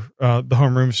before the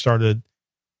homeroom started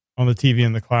on the TV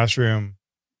in the classroom.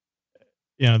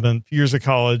 Then a few years of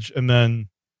college, and then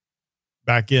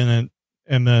back in it,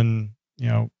 and then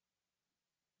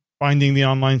finding the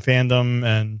online fandom,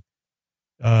 and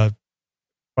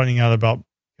finding out about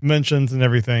conventions and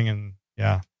everything, and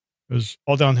yeah, it was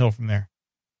all downhill from there.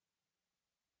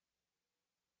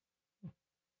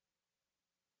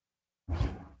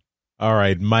 All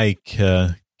right, Mike,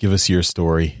 give us your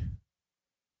story.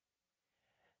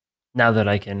 Now that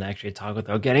I can actually talk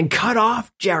without getting cut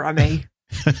off, Jeremy.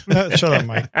 Shut up,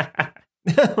 Mike.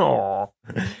 Aw.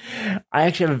 I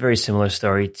actually have a very similar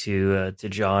story to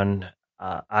John.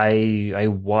 I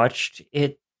watched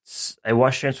it. I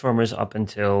watched Transformers up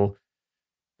until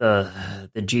the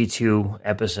G2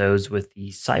 episodes with the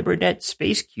Cybernet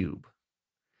Space Cube,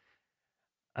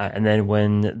 and then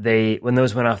when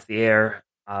those went off the air,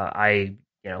 it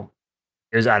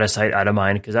was out of sight, out of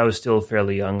mind, because I was still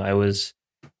fairly young. I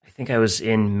think I was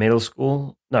in middle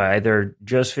school. No, either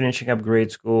just finishing up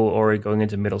grade school or going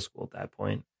into middle school at that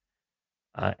point.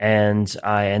 And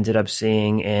I ended up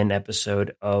seeing an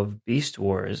episode of Beast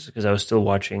Wars because I was still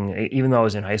watching, even though I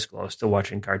was in high school, I was still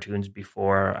watching cartoons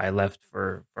before I left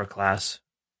for class.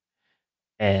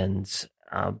 And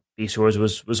Beast Wars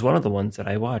was one of the ones that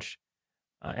I watched.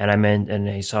 And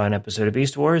I saw an episode of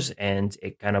Beast Wars, and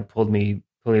it kind of pulled me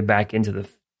back into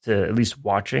to at least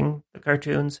watching the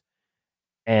cartoons.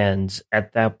 And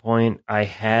at that point, I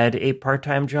had a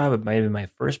part-time job. It might have been my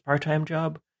first part-time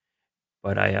job,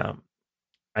 but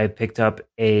I picked up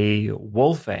a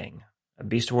Wolfang, a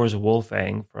Beast Wars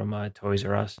Wolfang from Toys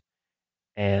R Us,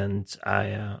 and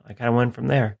I kind of went from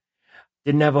there.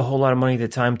 Didn't have a whole lot of money at the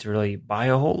time to really buy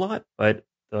a whole lot, but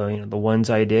the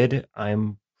ones I did,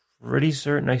 I'm pretty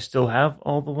certain I still have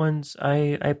all the ones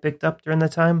I picked up during the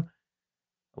time,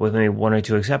 with maybe one or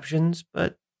two exceptions.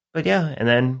 But yeah, and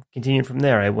then continued from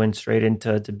there. I went straight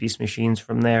into Beast Machines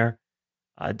from there.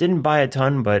 Didn't buy a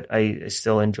ton, but I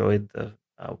still enjoyed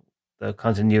the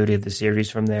continuity of the series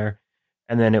from there.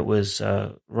 And then it was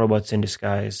Robots in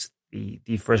Disguise,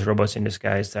 the first Robots in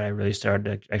Disguise that I really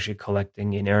started actually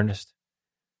collecting in earnest.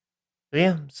 So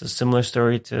yeah, it's a similar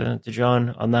story to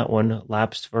John on that one.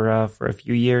 Lapsed for a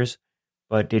few years,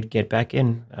 but did get back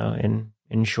in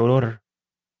short order.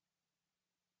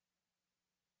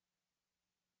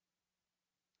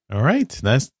 All right,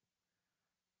 that's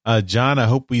John. I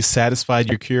hope we satisfied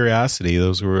your curiosity.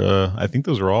 Those were, I think,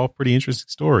 those were all pretty interesting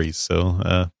stories.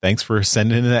 So, thanks for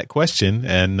sending in that question,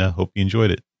 and hope you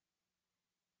enjoyed it.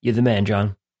 You're the man,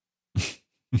 John.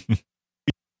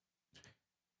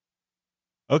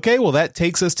 Okay, well, that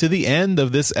takes us to the end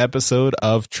of this episode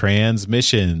of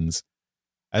Transmissions.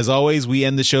 As always, we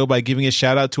end the show by giving a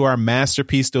shout out to our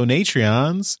Masterpiece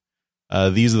Donatrions.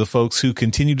 These are the folks who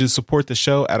continue to support the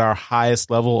show at our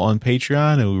highest level on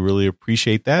Patreon, and we really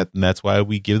appreciate that. And that's why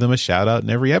we give them a shout out in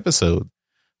every episode.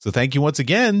 So thank you once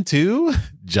again to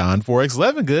John 4X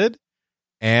Levengood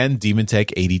and Demon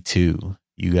Tech 82.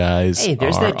 You guys, hey,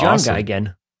 there's that John awesome. guy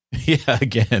again. Yeah,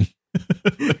 again.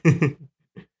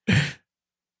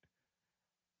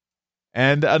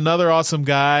 And another awesome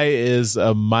guy is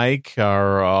Mike,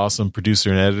 our awesome producer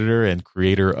and editor and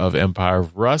creator of Empire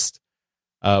of Rust.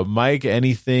 Mike,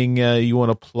 anything you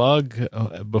want to plug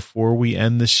before we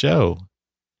end the show?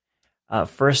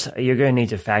 First, you're going to need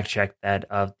to fact check that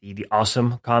the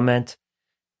awesome comment.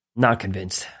 Not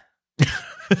convinced. But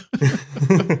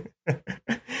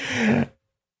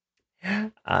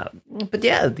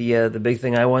yeah, the big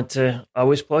thing I want to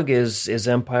always plug is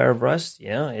Empire of Rust.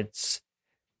 Yeah, it's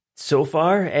so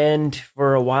far and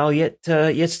for a while yet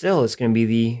still, it's going to be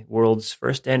the world's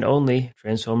first and only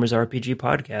Transformers RPG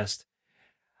podcast.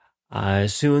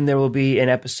 Soon there will be an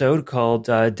episode called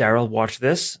Daryl Watch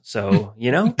This. So, we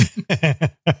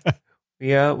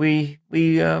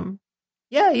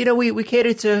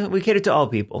cater to all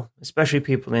people, especially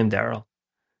people named Daryl.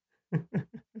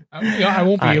 I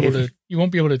won't be able to. You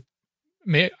won't be able to.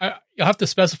 You'll have to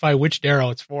specify which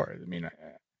Daryl it's for. I mean,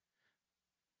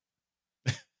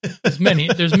 there's many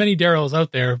Daryls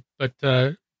out there, but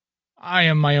I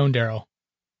am my own Daryl.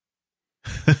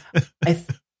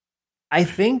 I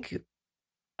think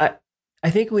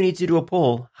we need to do a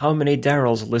poll. How many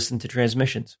Daryls listen to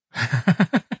Transmissions?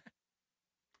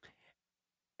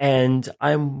 And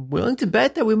I'm willing to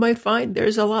bet that we might find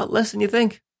there's a lot less than you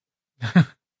think.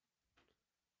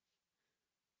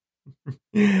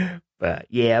 But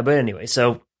anyway,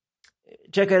 so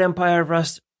check out Empire of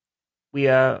Rust. We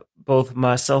both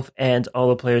myself and all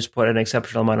the players put an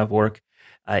exceptional amount of work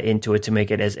into it to make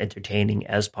it as entertaining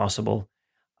as possible.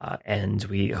 And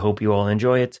we hope you all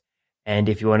enjoy it. And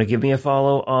if you want to give me a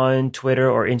follow on Twitter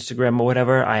or Instagram or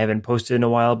whatever, I haven't posted in a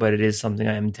while, but it is something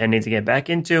I'm intending to get back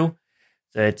into.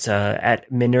 So it's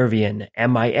at Minervion,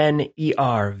 Minervion.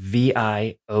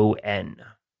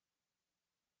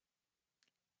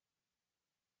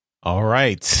 All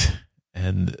right.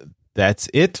 And that's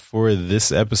it for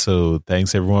this episode.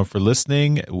 Thanks everyone for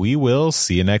listening. We will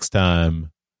see you next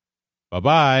time.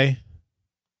 Bye-bye.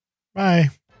 Bye.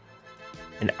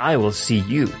 And I will see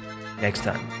you next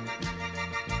time.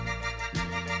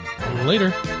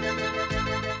 Later.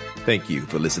 Thank you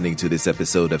for listening to this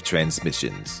episode of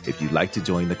Transmissions. If you'd like to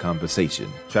join the conversation,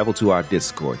 travel to our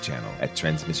Discord channel at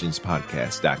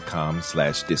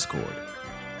transmissionspodcast.com/Discord.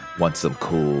 Want some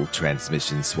cool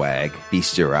Transmission swag?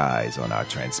 Feast your eyes on our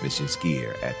Transmissions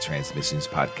gear at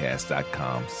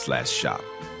transmissionspodcast.com/shop.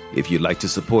 If you'd like to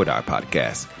support our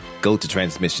podcast, go to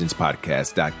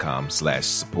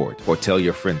transmissionspodcast.com/support or tell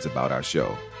your friends about our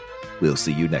show. We'll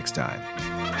see you next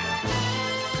time.